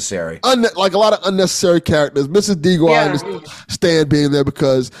unnecessary. Like a lot of unnecessary characters. Mrs. Deagle, I understand being there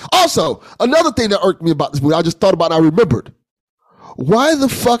because... Also, another thing that irked me about this movie, I just thought about and I remembered. Why the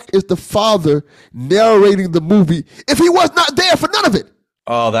fuck is the father narrating the movie if he was not there for none of it?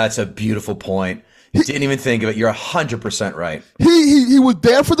 Oh, that's a beautiful point. Didn't even think of it. You're 100% right. He was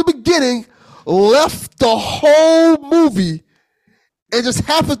there for the beginning, left the whole movie, and just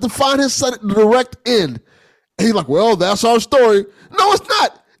happened to find his son at the direct end. And he's like, well, that's our story. No, it's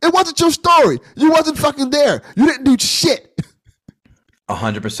not. It wasn't your story. You wasn't fucking there. You didn't do shit.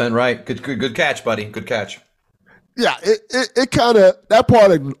 100% right. Good catch, buddy. Good catch. Yeah, it kind of, that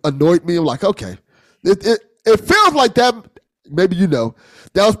part annoyed me. I'm like, okay. It feels like that, maybe you know,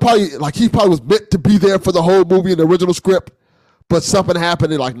 that was probably, like he probably was meant to be there for the whole movie in the original script, but something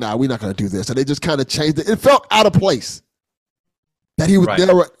happened and like, nah, we're not going to do this. And they just kind of changed it. It felt out of place that he was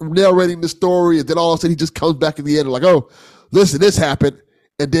narrating the story, and then all of a sudden he just comes back at the end and like, oh, listen, this happened.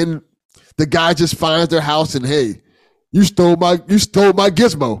 And then the guy just finds their house and, hey, you stole my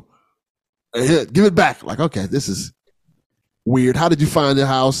gizmo. And here, give it back. Like, okay, this is weird. How did you find the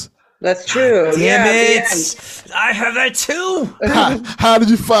house? That's true. Damn yeah, it! I have that too. How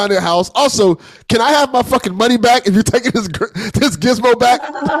did you find their house? Also, can I have my fucking money back if you're taking this gizmo back?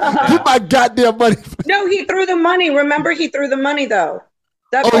 Get my goddamn money. No, he threw the money. Remember, he threw the money though.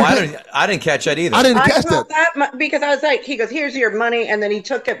 I didn't catch that either. I didn't catch that because I was like, he goes, "Here's your money," and then he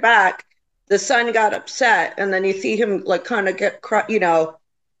took it back. The son got upset, and then you see him like kind of get,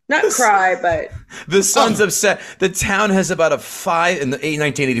 not cry, but the son's upset. The town has about in the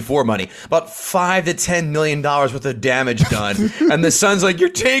 1984 money, about $5 to $10 million worth of damage done, and the son's like, "You're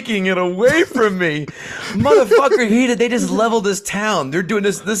taking it away from me, motherfucker!" They just leveled this town. They're doing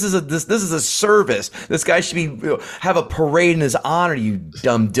this. This is a service. This guy should have a parade in his honor. You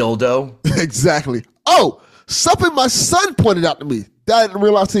dumb dildo. Exactly. Oh, something my son pointed out to me that I didn't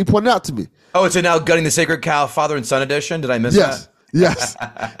realize he pointed out to me. Oh, it's a now Gutting the Sacred Cow father and son edition. Did I miss that? Yes.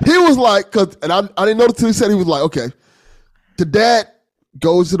 He was like, and I didn't know until he said, he was like, okay, the dad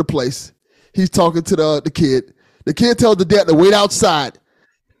goes to the place. He's talking to the kid. The kid tells the dad to wait outside.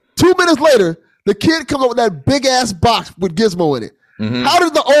 2 minutes later, the kid comes up with that big ass box with Gizmo in it. Mm-hmm. How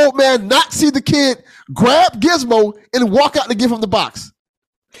did the old man not see the kid grab Gizmo and walk out to give him the box?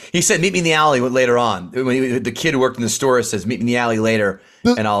 He said, "Meet me in the alley later on." When the kid who worked in the store says, "Meet me in the alley later,"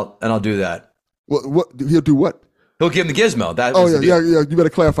 and I'll do that. What he'll do? What? He'll give him the Gizmo. Yeah. You better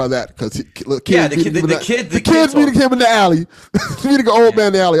clarify that because the kid meeting him in the alley, meeting an old man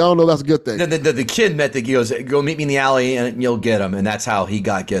in the alley. I don't know. That's a good thing. The kid met he goes, "Go meet me in the alley and you'll get him," and that's how he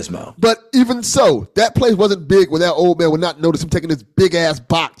got Gizmo. But even so, that place wasn't big where that old man would not notice him taking this big ass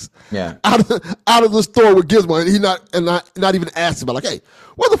box out of the store with Gizmo, and he not even asked him about hey,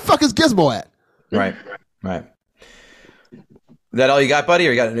 where the fuck is Gizmo at? Right. That all you got, buddy,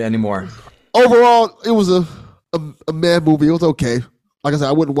 or you got any more? Overall, it was a mad movie. It was okay. Like I said,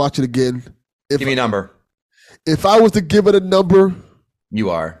 I wouldn't watch it again. Give me a number. If I was to give it a number, you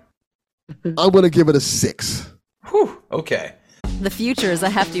are. I'm going to give it a 6. Whew. Okay. The future is a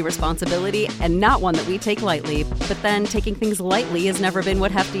hefty responsibility and not one that we take lightly. But then taking things lightly has never been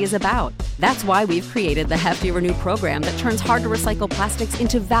what Hefty is about. That's why we've created the Hefty Renew program that turns hard to recycle plastics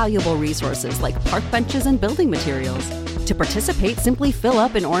into valuable resources like park benches and building materials. To participate, simply fill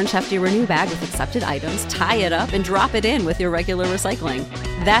up an orange Hefty Renew bag with accepted items, tie it up, and drop it in with your regular recycling.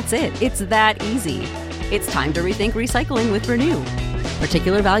 That's it. It's that easy. It's time to rethink recycling with Renew.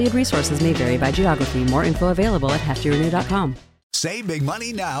 Particular valued resources may vary by geography. More info available at heftyrenew.com. Save big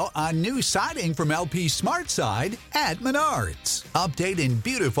money now on new siding from LP SmartSide at Menards. Update and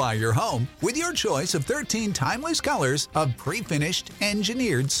beautify your home with your choice of 13 timeless colors of pre-finished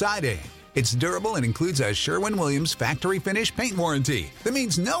engineered siding. It's durable and includes a Sherwin-Williams factory finish paint warranty that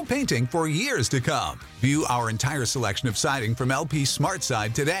means no painting for years to come. View our entire selection of siding from LP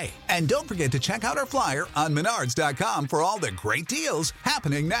SmartSide today. And don't forget to check out our flyer on Menards.com for all the great deals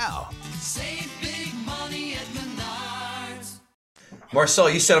happening now. Save big money at Menards. Marcel,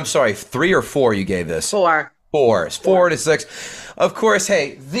 you said, 3 or 4 you gave this? 4. 4. It's 4 to 6. Of course,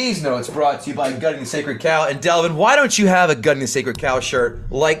 hey, these notes brought to you by Gutting the Sacred Cow. And Delvin, why don't you have a Gutting the Sacred Cow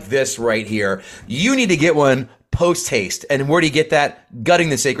shirt like this right here? You need to get one post-haste. And where do you get that?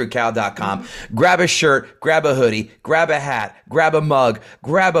 GuttingTheSacredCow.com. Grab a shirt, grab a hoodie, grab a hat, grab a mug,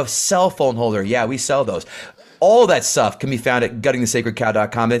 grab a cell phone holder. Yeah, we sell those. All that stuff can be found at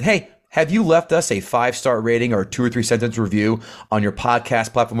GuttingTheSacredCow.com. And hey, have you left us a 5-star rating or 2 or 3 sentence review on your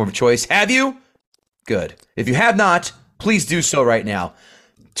podcast platform of choice? Have you? Good. If you have not, please do so right now.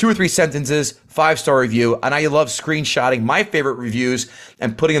 2 or 3 sentences, 5-star review. I know you love screenshotting my favorite reviews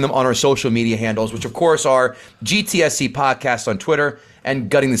and putting them on our social media handles, which of course are GTSC Podcast on Twitter and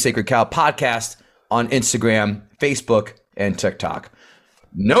Gutting the Sacred Cow Podcast on Instagram, Facebook, and TikTok.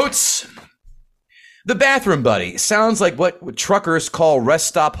 Notes. The bathroom buddy sounds like what truckers call rest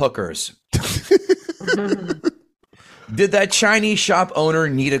stop hookers. Did that Chinese shop owner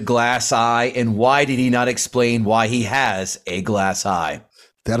need a glass eye, and why did he not explain why he has a glass eye?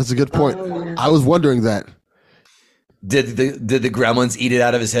 That is a good point. I was wondering that. Did the gremlins eat it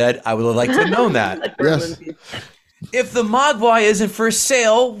out of his head? I would have liked to have known that. Yes. If the Mogwai isn't for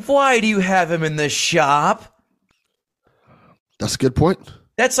sale, why do you have him in the shop? That's a good point.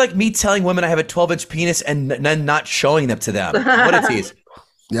 That's like me telling women I have a 12-inch penis and then not showing them to them. What a tease.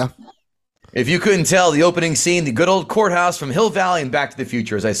 Yeah. If you couldn't tell, the opening scene, the good old courthouse from Hill Valley and Back to the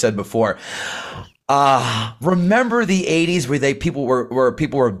Future, as I said before. Remember the 80s where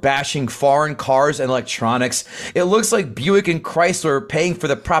people were bashing foreign cars and electronics? It looks like Buick and Chrysler paying for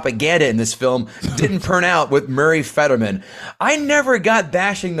the propaganda in this film didn't turn out with Murray Fetterman. I never got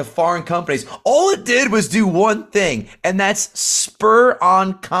bashing the foreign companies. All it did was do one thing, and that's spur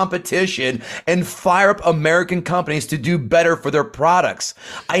on competition and fire up American companies to do better for their products.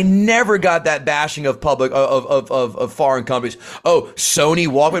 I never got that bashing of foreign companies. Oh, Sony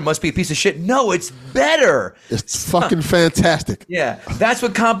Walkman must be a piece of shit. No, it's better. It's fucking fantastic. Yeah, that's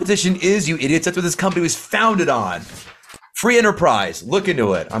what competition is, you idiots. That's what this company was founded on. Free enterprise. Look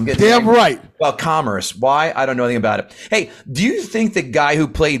into it. I'm getting damn right about commerce. Why? I don't know anything about it. Hey, do you think the guy who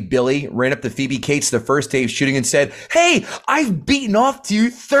played Billy ran up to Phoebe Cates the first day of shooting and said, "Hey, I've beaten off to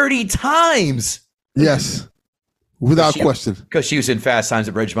you 30 times"? Yes, without question. Because she was in Fast Times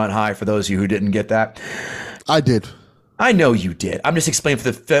at Ridgemont High. For those of you who didn't get that, I did. I know you did. I'm just explaining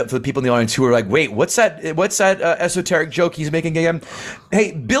for the people in the audience who are like, wait, what's that esoteric joke he's making again?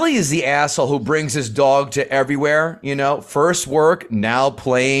 Hey, Billy is the asshole who brings his dog to everywhere, you know, first work, now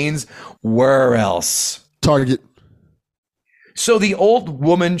planes, where else? Target. So the old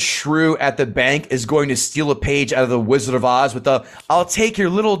woman shrew at the bank is going to steal a page out of the Wizard of Oz with the "I'll take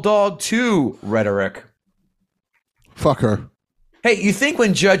your little dog too" rhetoric. Fuck her. Hey, you think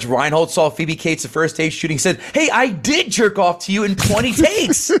when Judge Reinhold saw Phoebe Cates the first day shooting, said, "Hey, I did jerk off to you in 20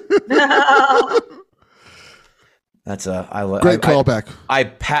 takes"? That's great callback. I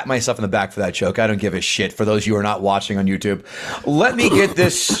pat myself in the back for that joke. I don't give a shit for those of you who are not watching on YouTube. Let me get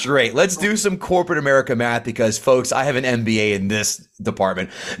this straight. Let's do some corporate America math because, folks, I have an MBA in this department.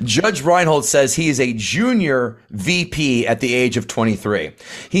 Judge Reinhold says he is a junior VP at the age of 23.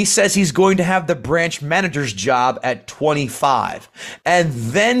 He says he's going to have the branch manager's job at 25, and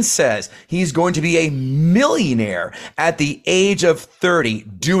then says he's going to be a millionaire at the age of 30.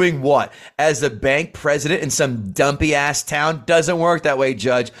 Doing what? As the bank president in some dumpy ass town? Doesn't work that way,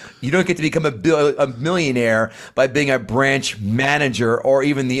 Judge. You don't get to become a millionaire by being a branch manager or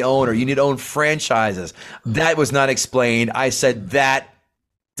even the owner. You need to own franchises. That was not explained. I said that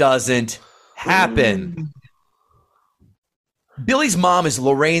doesn't happen. Billy's mom is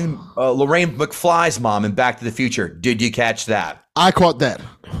Lorraine McFly's mom in Back to the Future. Did you catch that? I caught that.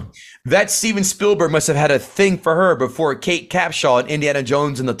 That Steven Spielberg must have had a thing for her before Kate Capshaw and Indiana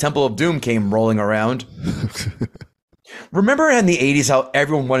Jones and the Temple of Doom came rolling around. Remember in the 80s how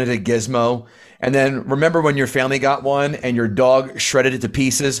everyone wanted a gizmo? And then remember when your family got one and your dog shredded it to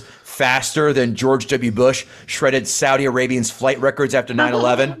pieces faster than George W. Bush shredded Saudi Arabian's flight records after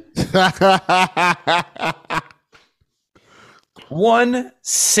 9/11? One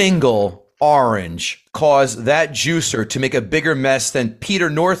single orange caused that juicer to make a bigger mess than Peter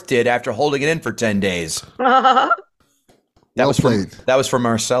North did after holding it in for 10 days. That was from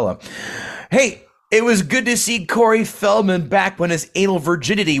Marcella. Hey, it was good to see Corey Feldman back when his anal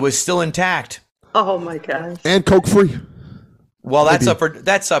virginity was still intact. Oh my gosh. And coke free. Well, that's up for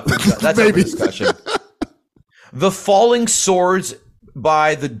discussion. The falling swords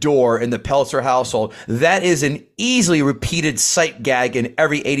by the door in the Peltzer household, that is an easily repeated sight gag in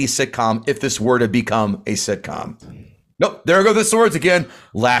every 80s sitcom if this were to become a sitcom. Nope, there go the swords again.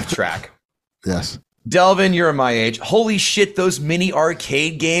 Laugh track. Yes. Delvin, you're my age. Holy shit, those mini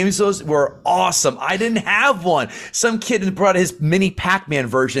arcade games, those were awesome. I didn't have one. Some kid brought his mini Pac-Man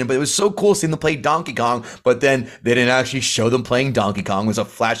version, but it was so cool seeing them play Donkey Kong, but then they didn't actually show them playing Donkey Kong. It was a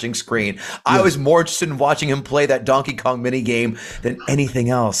flashing screen. Yeah. I was more interested in watching him play that Donkey Kong mini game than anything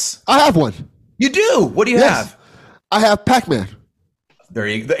else. I have one. You do? What do you have? I have Pac-Man. There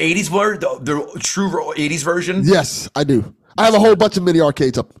you go. The 80s version, the true 80s version? Yes, I do. I have a whole bunch of mini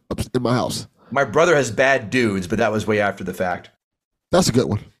arcades up in my house. My brother has Bad Dudes, but that was way after the fact. That's a good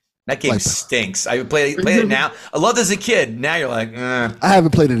one. That game stinks. I play it now. I loved it as a kid. Now you're like, I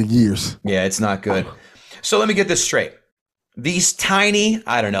haven't played it in years. Yeah, it's not good. So let me get this straight. These tiny,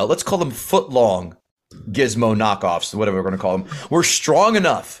 I don't know, let's call them foot-long gizmo knockoffs, whatever we're going to call them, were strong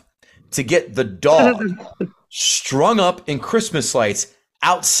enough to get the dog strung up in Christmas lights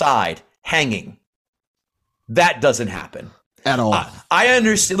outside hanging. That doesn't happen. At all. I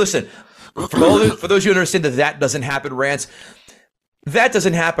understand. Listen, for those who understand that doesn't happen, rants, that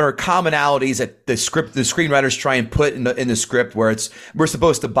doesn't happen are commonalities that the screenwriters try and put in the script where we're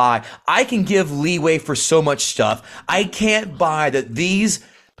supposed to buy. I can give leeway for so much stuff. I can't buy that these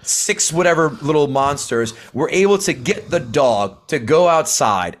 6 whatever little monsters were able to get the dog to go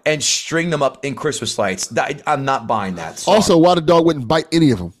outside and string them up in Christmas lights. I'm not buying that song. Also, why the dog wouldn't bite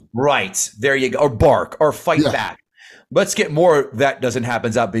any of them. Right. There you go. Or bark or fight back. Let's get more that doesn't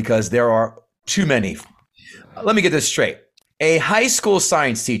happen out because there are too many. Let me get this straight. A high school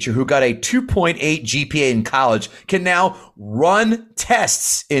science teacher who got a 2.8 GPA in college can now run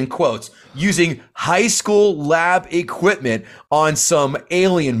tests, in quotes, using high school lab equipment on some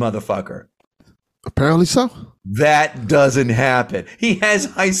alien motherfucker. Apparently so. That doesn't happen. He has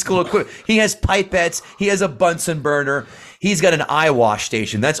high school equipment. He has pipettes. He has a Bunsen burner. He's got an eye wash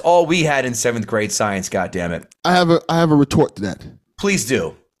station. That's all we had in 7th grade science, goddammit. I have a retort to that. Please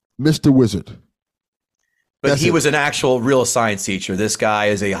do. Mr. Wizard. But he was an actual real science teacher. This guy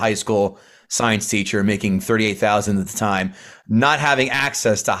is a high school science teacher making $38,000 at the time, not having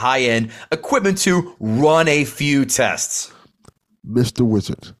access to high-end equipment to run a few tests. Mr.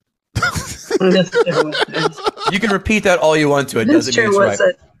 Wizard. You can repeat that all you want to. It doesn't mean it's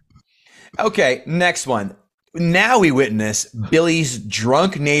right. Okay, next one. Now we witness Billy's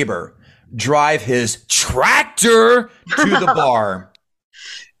drunk neighbor drive his tractor to the bar.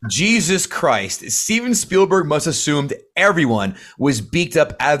 Jesus Christ. Steven Spielberg must have assumed everyone was beaked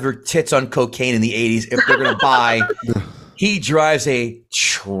up out of their tits on cocaine in the 80s if they're going to buy. He drives a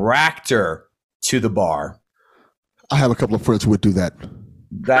tractor to the bar. I have a couple of friends who would do that.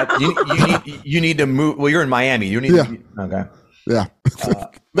 You need to move. Well, you're in Miami. You need to, okay. Yeah.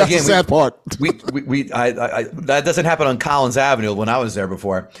 That's the sad part. That doesn't happen on Collins Avenue when I was there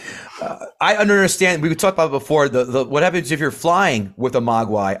before. I understand. We talked about it before. What happens if you're flying with a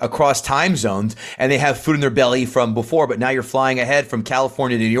Mogwai across time zones and they have food in their belly from before, but now you're flying ahead from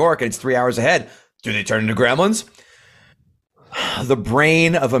California to New York and it's 3 hours ahead. Do they turn into gremlins? The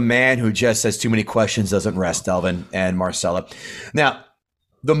brain of a man who just has too many questions doesn't rest, Delvin and Marcella. Now,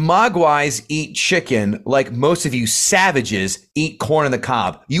 the Mogwais eat chicken like most of you savages eat corn on the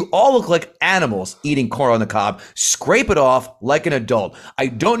cob. You all look like animals eating corn on the cob. Scrape it off like an adult. I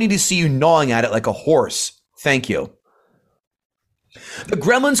don't need to see you gnawing at it like a horse. Thank you. The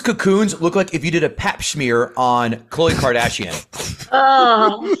Gremlins cocoons look like if you did a pap smear on Khloe Kardashian.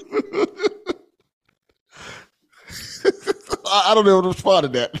 Oh. I don't know how to respond to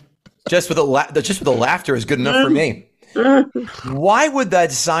that. Just with the laughter is good enough for me. Why would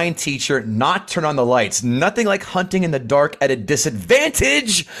that science teacher not turn on the lights? Nothing like hunting in the dark at a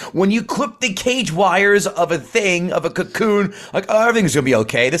disadvantage when you clip the cage wires of a cocoon. Like, oh, everything's going to be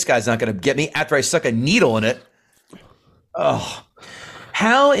okay. This guy's not going to get me after I suck a needle in it. Oh.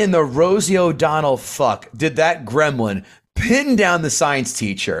 How in the Rosie O'Donnell fuck did that gremlin pin down the science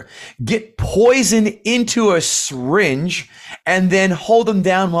teacher, get poison into a syringe, and then hold him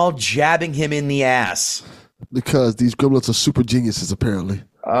down while jabbing him in the ass? Because these gremlins are super geniuses, apparently.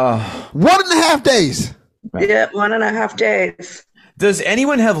 1.5 days. Yeah, 1.5 days. Does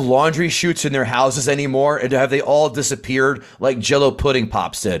anyone have laundry chutes in their houses anymore? And have they all disappeared like Jell-O pudding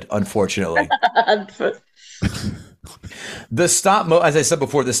pops did, unfortunately? As I said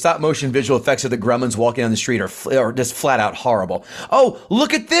before, the stop motion visual effects of the gremlins walking down the street are just flat out horrible. Oh,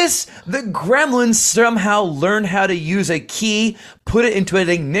 look at this. The gremlins somehow learned how to use a key, put it into an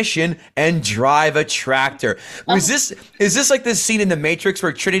ignition, and drive a tractor. Is this like this scene in The Matrix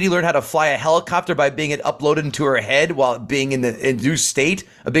where Trinity learned how to fly a helicopter by being it uploaded into her head while being in the induced state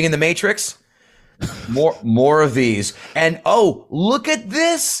of being in The Matrix? More of these. And oh, look at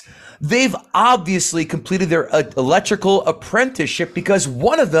this. They've obviously completed their electrical apprenticeship because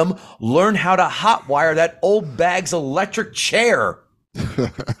one of them learned how to hotwire that old bag's electric chair.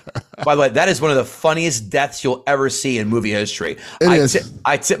 By the way, that is one of the funniest deaths you'll ever see in movie history.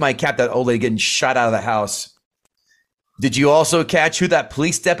 I tip my cap that old lady getting shot out of the house. Did you also catch who that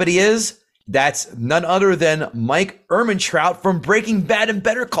police deputy is? That's none other than Mike Ehrmantraut from Breaking Bad and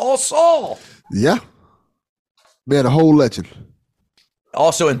Better Call Saul. Yeah. Man, a whole legend.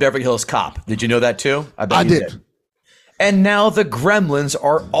 Also in Beverly Hills Cop. Did you know that too? I did. And now the Gremlins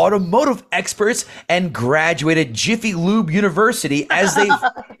are automotive experts and graduated Jiffy Lube University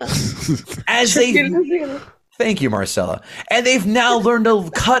thank you, Marcella. And they've now learned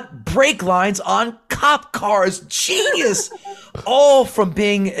to cut brake lines on cop cars. Genius! All from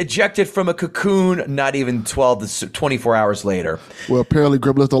being ejected from a cocoon not even 12 to 24 hours later. Well, apparently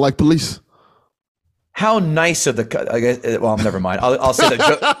Gremlins don't like police. How nice of well, never mind. I'll say that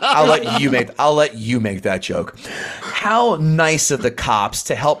joke. I'll let you make that joke. How nice of the cops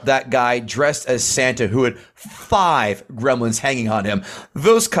to help that guy dressed as Santa who had 5 gremlins hanging on him.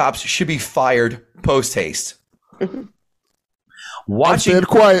 Those cops should be fired post haste. Watching, I'm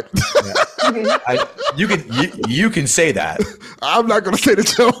quiet. You can say that. I'm not going to say the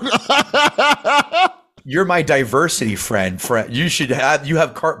joke. You're my diversity friend. You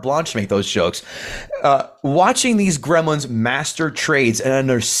have carte blanche to make those jokes. Watching these gremlins master trades in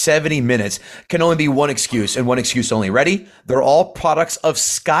under 70 minutes can only be one excuse, and one excuse only. Ready? They're all products of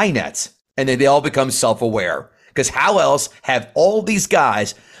Skynet, and they all become self-aware. Because how else have all these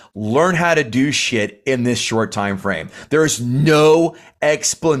guys learn how to do shit in this short time frame? There's no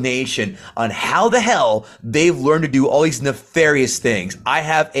explanation on how the hell they've learned to do all these nefarious things. I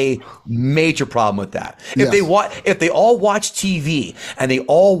have a major problem with that. Yes. If they all watch TV and they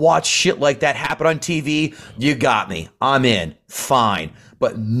all watch shit like that happen on TV, you got me. I'm in. Fine.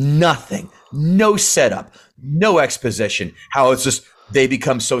 But nothing, no setup, no exposition. How it's just they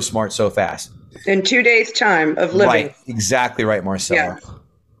become so smart so fast. In 2 days' time of living. Right. Exactly right, Marcella. Yeah.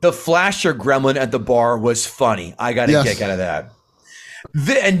 The flasher gremlin at the bar was funny. I got a kick out of that.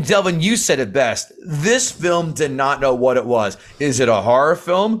 And Delvin, you said it best. This film did not know what it was. Is it a horror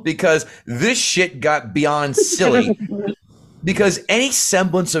film? Because this shit got beyond silly. Because any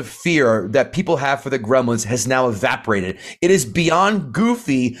semblance of fear that people have for the gremlins has now evaporated. It is beyond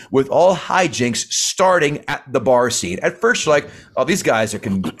goofy with all hijinks starting at the bar scene. At first, you're like, oh, these guys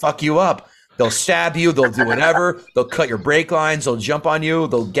can fuck you up. They'll stab you. They'll do whatever. They'll cut your brake lines. They'll jump on you.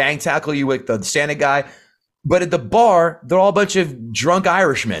 They'll gang tackle you with the Santa guy. But at the bar, they're all a bunch of drunk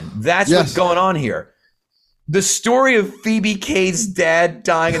Irishmen. That's what's going on here. The story of Phoebe Cates' dad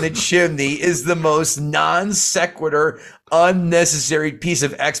dying in the chimney is the most non sequitur, unnecessary piece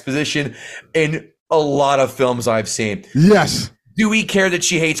of exposition in a lot of films I've seen. Yes. Do we care that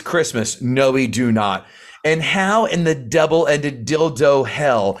she hates Christmas? No, we do not. And how in the double-ended dildo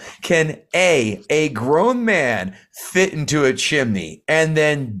hell can A, grown man fit into a chimney, and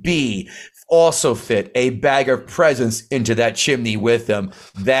then B, also fit a bag of presents into that chimney with him?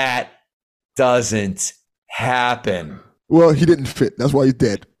 That doesn't happen. Well, he didn't fit. That's why he's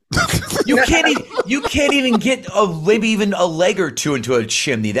dead. You can't even get maybe even a leg or two into a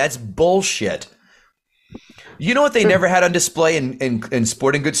chimney. That's bullshit. You know what they never had on display in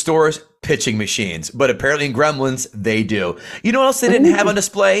sporting goods stores? Pitching machines. But apparently in Gremlins, they do. You know what else they didn't have on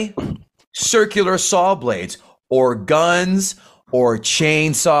display? Circular saw blades or guns or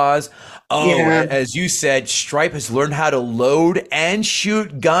chainsaws. Oh, Yeah. as you said, Stripe has learned how to load and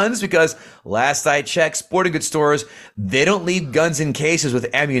shoot guns because last I checked, sporting goods stores, they don't leave guns in cases with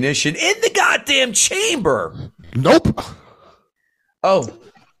ammunition in the goddamn chamber. Nope. Oh,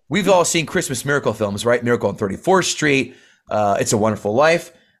 we've all seen Christmas Miracle films, right? Miracle on 34th Street, It's a Wonderful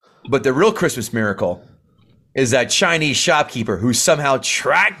Life. But the real Christmas miracle is that Chinese shopkeeper who somehow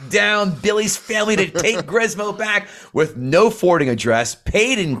tracked down Billy's family to take Grismo back with no forwarding address,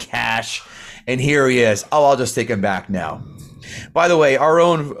 paid in cash, and here he is. Oh, I'll just take him back now. By the way, our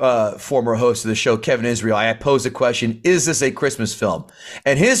own former host of the show, Kevin Israel, I posed the question, is this a Christmas film?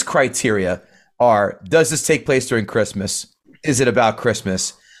 And his criteria are, does this take place during Christmas? Is it about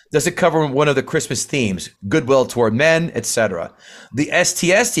Christmas? Does it cover one of the Christmas themes, goodwill toward men, etc.? The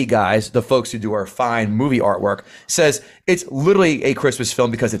STST guys, the folks who do our fine movie artwork, says it's literally a Christmas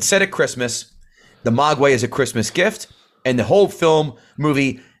film because it's set at Christmas, the Mogwai is a Christmas gift, and the whole film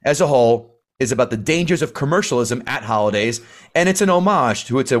movie as a whole is about the dangers of commercialism at holidays, and it's an homage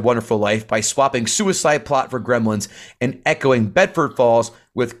to It's a Wonderful Life by swapping Suicide Plot for Gremlins and echoing Bedford Falls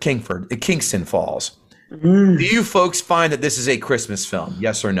with Kingston Falls. Do you folks find that this is a Christmas film?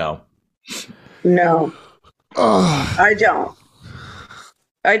 Yes or no? No, I don't.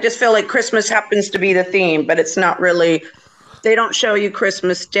 I just feel like Christmas happens to be the theme, but it's not really. They don't show you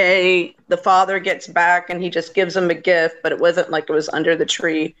Christmas Day. The father gets back and he just gives him a gift, but it wasn't like it was under the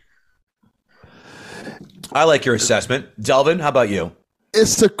tree. I like your assessment. Delvin, how about you?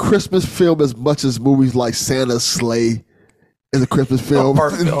 It's a Christmas film as much as movies like Santa's Sleigh is a Christmas film.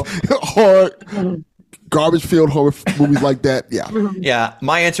 Or garbage field horror movies like that. Yeah. Yeah.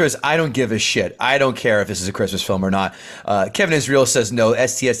 My answer is I don't give a shit. I don't care if this is a Christmas film or not. Kevin Israel says no.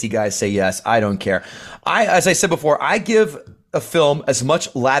 STSD guys say yes. I don't care. As I said before, I give a film as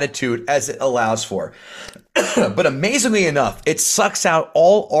much latitude as it allows for. But amazingly enough, it sucks out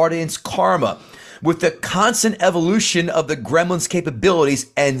all audience karma with the constant evolution of the Gremlins'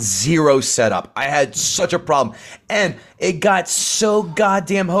 capabilities and zero setup. I had such a problem. And it got so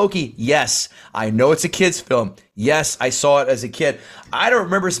goddamn hokey. Yes, I know it's a kid's film. Yes, I saw it as a kid. I don't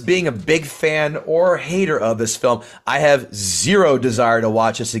remember being a big fan or hater of this film. I have zero desire to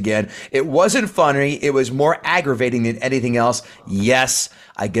watch this again. It wasn't funny. It was more aggravating than anything else. Yes,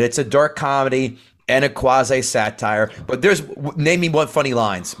 I get it's a dark comedy and a quasi-satire, but name me one funny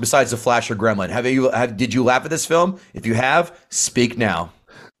lines besides the Flasher Gremlin. Did you laugh at this film? If you have, speak now.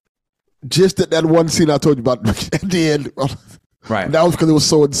 Just that one scene I told you about at the end. Right. That was because it was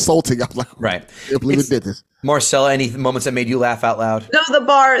so insulting. I was like, right. I can't believe it did this. Marcella, any moments that made you laugh out loud?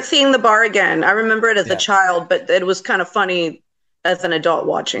 No, seeing the bar again. I remember it as a child, but it was kind of funny as an adult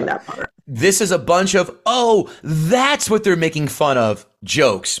watching that part. This is a bunch of, oh, that's what they're making fun of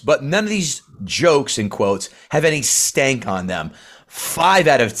jokes, but none of these jokes in quotes have any stank on them. 5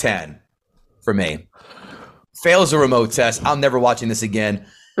 out of 10 for me. Fails a remote test. I'm never watching this again.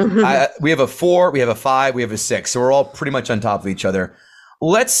 We have a 4, we have a 5, we have a 6. So we're all pretty much on top of each other.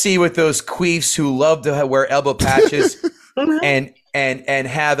 Let's see what those queefs who love to wear elbow patches and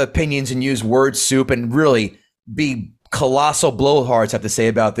have opinions and use word soup and really be colossal blowhards have to say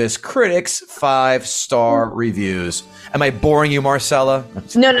about this. Critics 5-star reviews. Am I boring you, Marcella?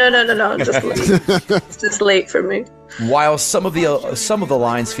 No. Just late. It's just late for me. While some of the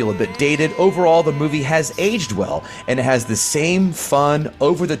lines feel a bit dated, overall the movie has aged well, and it has the same fun,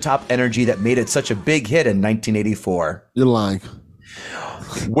 over-the-top energy that made it such a big hit in 1984. You're lying.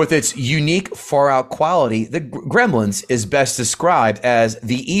 With its unique, far-out quality, The Gremlins is best described as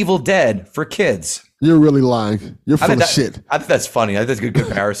the Evil Dead for kids. You're really lying. You're full of shit. I think that's funny. I think that's a good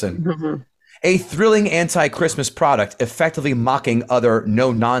comparison. A thrilling anti-Christmas product effectively mocking other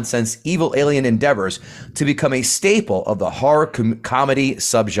no-nonsense evil alien endeavors to become a staple of the horror comedy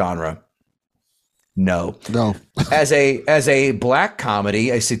subgenre. No. As a black comedy,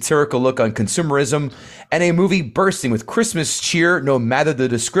 a satirical look on consumerism, and a movie bursting with Christmas cheer no matter the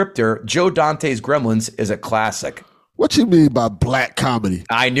descriptor, Joe Dante's Gremlins is a classic. What you mean by black comedy?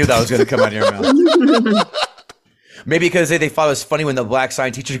 I knew that was going to come out of your mouth. Maybe because they thought it was funny when the black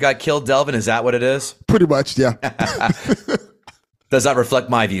science teacher got killed, Delvin? Is that what it is? Pretty much, yeah. Does not reflect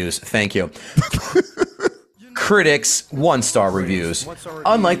my views. Thank you. Critics 1-star reviews.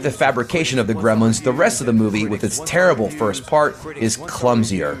 Unlike the fabrication of the Gremlins, the rest of the movie, with its terrible first part, is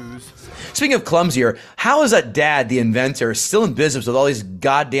clumsier. Speaking of clumsier, how is that dad, the inventor, still in business with all these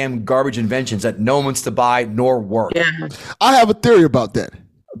goddamn garbage inventions that no one wants to buy nor work? Yeah. I have a theory about that.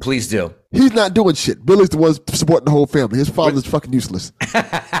 Please do. He's not doing shit. Billy's the one supporting the whole family. His father's fucking useless.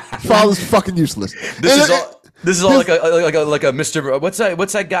 His father's fucking useless. This is all like a Mr. What's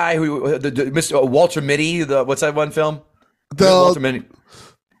that guy who Mr. Walter Mitty? What's that one film? Walter Mitty.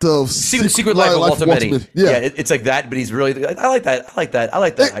 The Secret Life of Walter Mitty. Yeah, it's like that, but he's really. I like that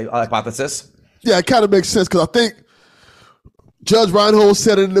hypothesis. Yeah, it kind of makes sense because I think Judge Reinhold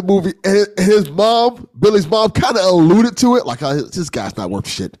said it in the movie, and his mom, Billy's mom, kind of alluded to it, like, this guy's not worth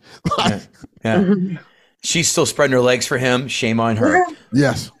shit. Yeah. She's still spreading her legs for him. Shame on her.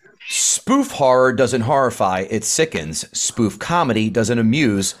 Yes. Spoof horror doesn't horrify, it sickens. Spoof comedy doesn't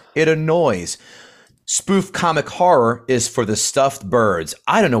amuse, it annoys. Spoof comic horror is for the stuffed birds.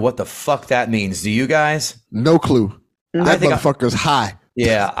 I don't know what the fuck that means. Do you guys? No clue. That motherfucker's high.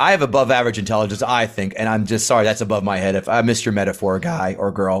 Yeah, I have above average intelligence, I think, and I'm just sorry that's above my head. If I missed your metaphor, guy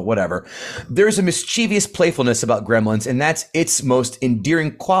or girl, whatever. There's a mischievous playfulness about Gremlins, and that's its most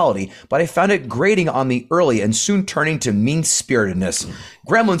endearing quality, but I found it grating on me early and soon turning to mean-spiritedness.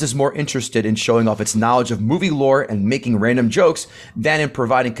 Gremlins is more interested in showing off its knowledge of movie lore and making random jokes than in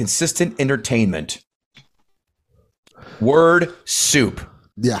providing consistent entertainment. Word soup.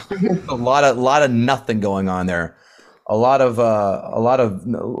 Yeah. A lot of nothing going on there. A lot of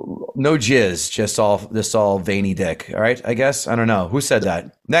no jizz, just all veiny dick. All right, I guess. I don't know. Who said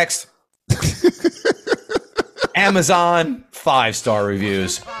that? Next. Amazon 5-star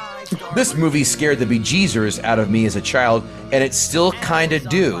reviews. This movie scared the bejeezers out of me as a child, and it still kinda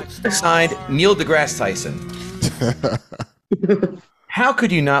do. Signed, Neil deGrasse Tyson. How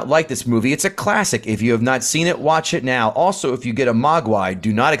could you not like this movie? It's a classic. If you have not seen it, watch it now. Also, if you get a mogwai,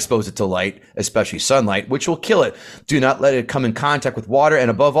 do not expose it to light, especially sunlight, which will kill it. Do not let it come in contact with water.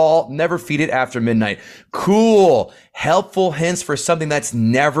 And above all, never feed it after midnight. Cool. Helpful hints for something that's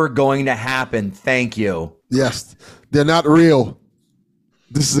never going to happen. Thank you. Yes. They're not real.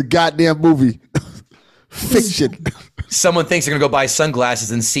 This is a goddamn movie. Fiction. Someone thinks they're going to go buy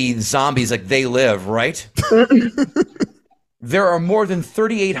sunglasses and see zombies like They Live, right? There are more than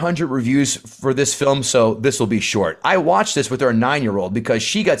 3,800 reviews for this film, so this will be short. I watched this with our 9-year-old because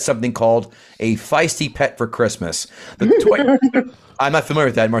she got something called a feisty pet for Christmas. The toy. I'm not familiar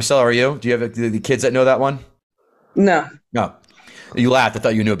with that. Marcella, are you? Do you have the kids that know that one? No. No. You laughed. I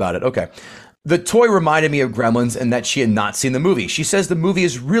thought you knew about it. Okay. The toy reminded me of Gremlins and that she had not seen the movie. She says the movie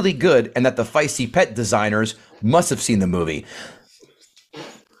is really good and that the feisty pet designers must have seen the movie.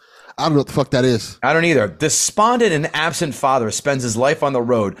 I don't know what the fuck that is. I don't either. Despondent and absent father spends his life on the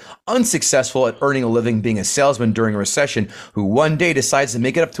road, unsuccessful at earning a living being a salesman during a recession, who one day decides to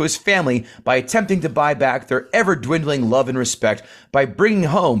make it up to his family by attempting to buy back their ever-dwindling love and respect by bringing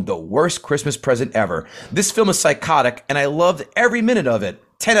home the worst Christmas present ever. This film is psychotic, and I loved every minute of it.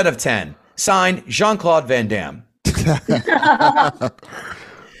 10 out of 10. Signed, Jean-Claude Van Damme.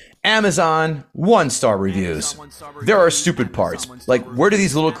 Amazon 1-star reviews. There are stupid parts, like where do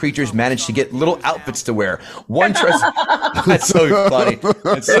these little creatures manage to get little outfits to wear? One dress. That's so funny.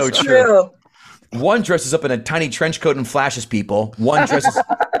 That's so true. One dresses up in a tiny trench coat and flashes people. One dresses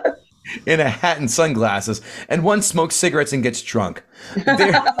in a hat and sunglasses. And one smokes cigarettes and gets drunk.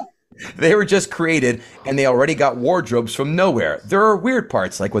 They were just created, and they already got wardrobes from nowhere. There are weird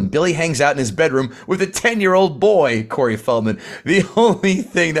parts, like when Billy hangs out in his bedroom with a 10-year-old boy, Corey Feldman. The only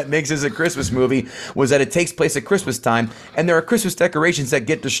thing that makes this a Christmas movie was that it takes place at Christmas time, and there are Christmas decorations that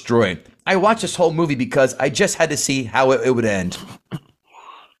get destroyed. I watched this whole movie because I just had to see how it would end.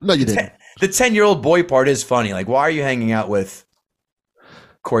 No, you didn't. The 10-year-old boy part is funny. Like, why are you hanging out with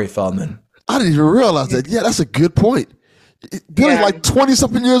Corey Feldman? I didn't even realize that. Yeah, that's a good point. Billy's like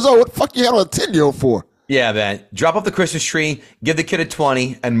 20-something years old. What the fuck you had on a 10-year-old for? Yeah, man. Drop off the Christmas tree, give the kid a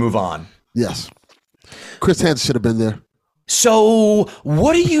 20, and move on. Yes. Chris Hansen should have been there. So,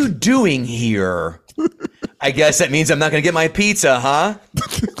 what are you doing here? I guess that means I'm not going to get my pizza, huh?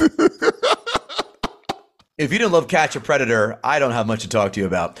 If you didn't love Catch a Predator, I don't have much to talk to you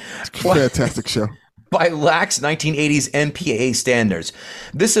about. Fantastic show. By lax 1980s MPAA standards,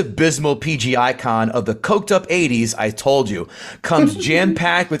 this abysmal PG icon of the coked-up 80s, I told you, comes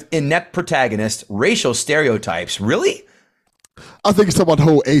jam-packed with inept protagonists, racial stereotypes. Really? I think it's talking about the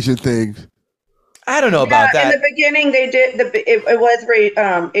whole Asian thing. I don't know about that. In the beginning, they did it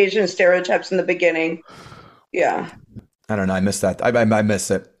was Asian stereotypes in the beginning. Yeah. I don't know. I missed that. I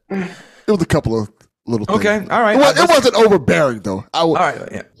missed it. It was a couple of little things. Okay. All right. It wasn't overbearing, though. All right.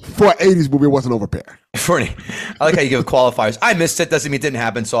 Yeah. For an 80s movie, it wasn't overbearing. I like how you give qualifiers. I missed it. Doesn't mean it didn't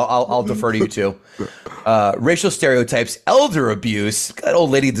happen, so I'll defer to you too. Racial stereotypes, elder abuse. That old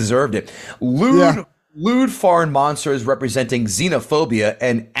lady deserved it. Lewd foreign monsters representing xenophobia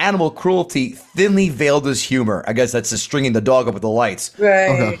and animal cruelty thinly veiled as humor. I guess that's the stringing the dog up with the lights. Right.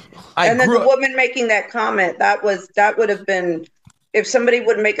 Okay. And then the woman making that comment, that would have been, if somebody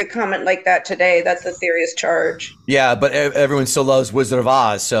would make a comment like that today, that's a serious charge. Yeah, but everyone still loves Wizard of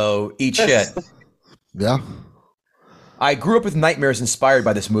Oz, so eat shit. Yeah. I grew up with nightmares inspired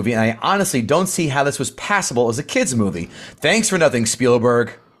by this movie, and I honestly don't see how this was passable as a kid's movie. Thanks for nothing,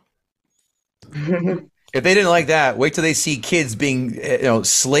 Spielberg. If they didn't like that, wait till they see kids being,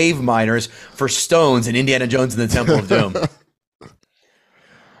 slave miners for stones in Indiana Jones and the Temple of Doom.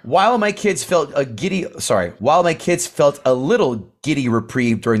 While my kids felt a little giddy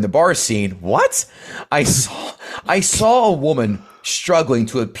reprieve during the bar scene, what? I saw a woman struggling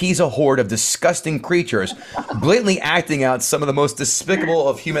to appease a horde of disgusting creatures, blatantly acting out some of the most despicable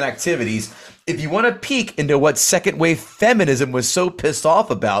of human activities. If you want to peek into what second wave feminism was so pissed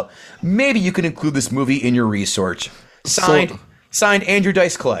off about, maybe you can include this movie in your research. Signed Andrew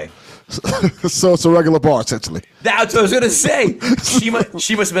Dice Clay. So it's a regular bar, essentially. That's what I was going to say.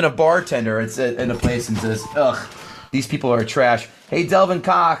 She must have been a bartender in a place and says, ugh, these people are trash. Hey, Delvin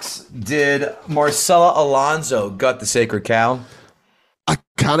Cox, did Marcella Alonso gut the sacred cow? I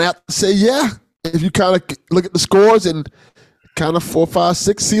kind of have to say, yeah. If you kind of look at the scores and kind of 4, 5,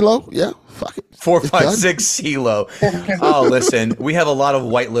 6 CeeLo, yeah, fuck it. 4, 5, 6 CeeLo. Oh, listen, we have a lot of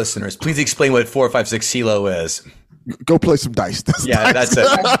white listeners. Please explain what 4, 5, 6 CeeLo is. Go play some dice. That's it.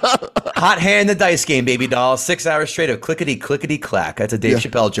 Hot hand the dice game, baby doll. 6 hours straight of clickety clack. That's a Dave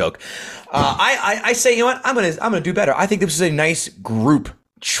Chappelle joke. I say, you know what? I'm gonna do better. I think this is a nice group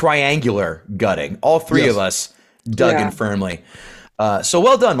triangular gutting. All three of us dug in firmly. So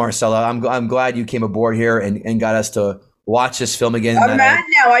well done, Marcella. I'm glad you came aboard here and got us to watch this film again. I'm mad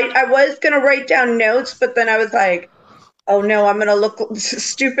now. I was gonna write down notes, but then I was like, oh no, I'm going to look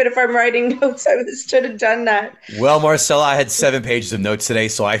stupid if I'm writing notes. I should have done that. Well, Marcella, I had 7 pages of notes today,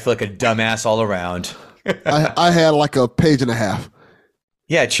 so I feel like a dumbass all around. I had like a page and a half.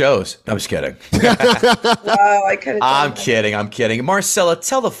 Yeah, it shows. I'm just kidding. Wow, I could have I'm kidding. Marcella,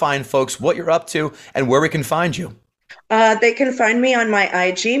 tell the fine folks what you're up to and where we can find you. They can find me on my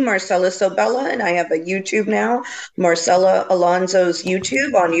IG, Marcella Sobella, and I have a YouTube now, Marcella Alonso's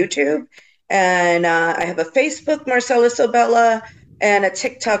YouTube on YouTube. And I have a Facebook, Marcella Sobella, and a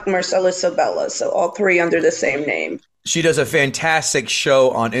TikTok, Marcella Sobella. So all three under the same name. She does a fantastic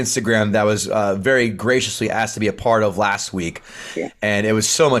show on Instagram that was very graciously asked to be a part of last week. Yeah. And it was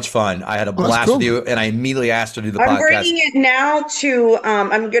so much fun. I had a blast with you, and I immediately asked her to do the podcast. I'm bringing it now to,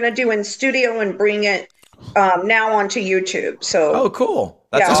 I'm going to do in studio and bring it now onto YouTube. So. Oh, cool.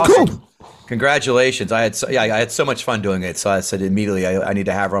 That's awesome. Cool. Congratulations. I had so much fun doing it. So I said immediately I need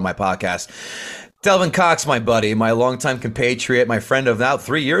to have her on my podcast. Delvin Cox, my buddy, my longtime compatriot, my friend of now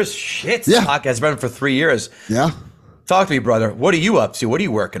 3 years. Shit, this podcast has been for 3 years. Yeah. Talk to me, brother. What are you up to? What are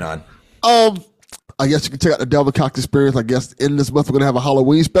you working on? I guess you can check out the Delvin Cox Experience. I guess in this month we're going to have a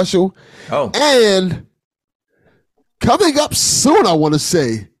Halloween special. Oh. And coming up soon, I want to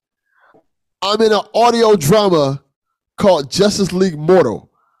say, I'm in an audio drama called Justice League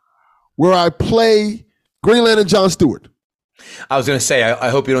Mortal, where I play Green Lantern John Stewart. I was going to say, I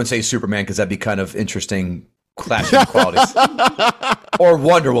hope you don't say Superman because that'd be kind of interesting clashing qualities. Or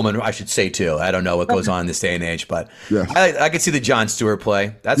Wonder Woman, I should say, too. I don't know what goes on in this day and age, but yes. I could see the John Stewart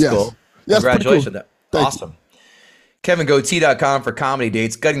play. That's cool. Yes, congratulations. Cool. Awesome. KevinGoatee.com for comedy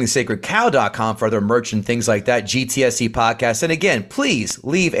dates, GuttingTheSacredCow.com for other merch and things like that, GTSC podcast. And again, please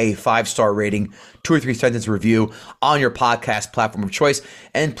leave a 5-star rating, 2 or 3 sentence review on your podcast platform of choice.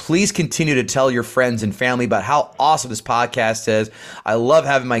 And please continue to tell your friends and family about how awesome this podcast is. I love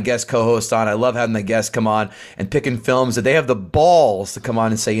having my guest co-host on. I love having my guests come on and picking films that they have the balls to come on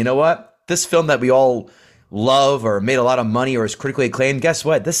and say, you know what? This film that we all love or made a lot of money or is critically acclaimed, guess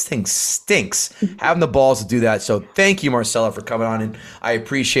what? This thing stinks. Having the balls to do that. So thank you, Marcella, for coming on, and I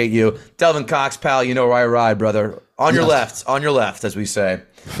appreciate you. Delvin Cox, pal, you know where I ride, brother. On your left, as we say.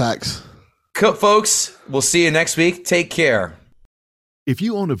 Facts. Folks, we'll see you next week. Take care. If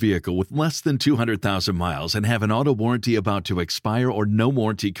you own a vehicle with less than 200,000 miles and have an auto warranty about to expire or no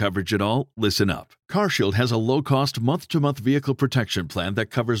warranty coverage at all, listen up. CarShield has a low-cost month-to-month vehicle protection plan that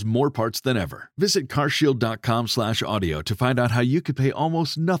covers more parts than ever. Visit carshield.com/audio to find out how you could pay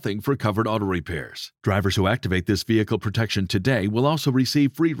almost nothing for covered auto repairs. Drivers who activate this vehicle protection today will also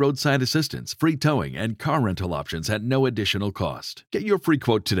receive free roadside assistance, free towing, and car rental options at no additional cost. Get your free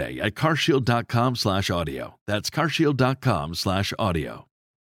quote today at carshield.com/audio. That's carshield.com/audio.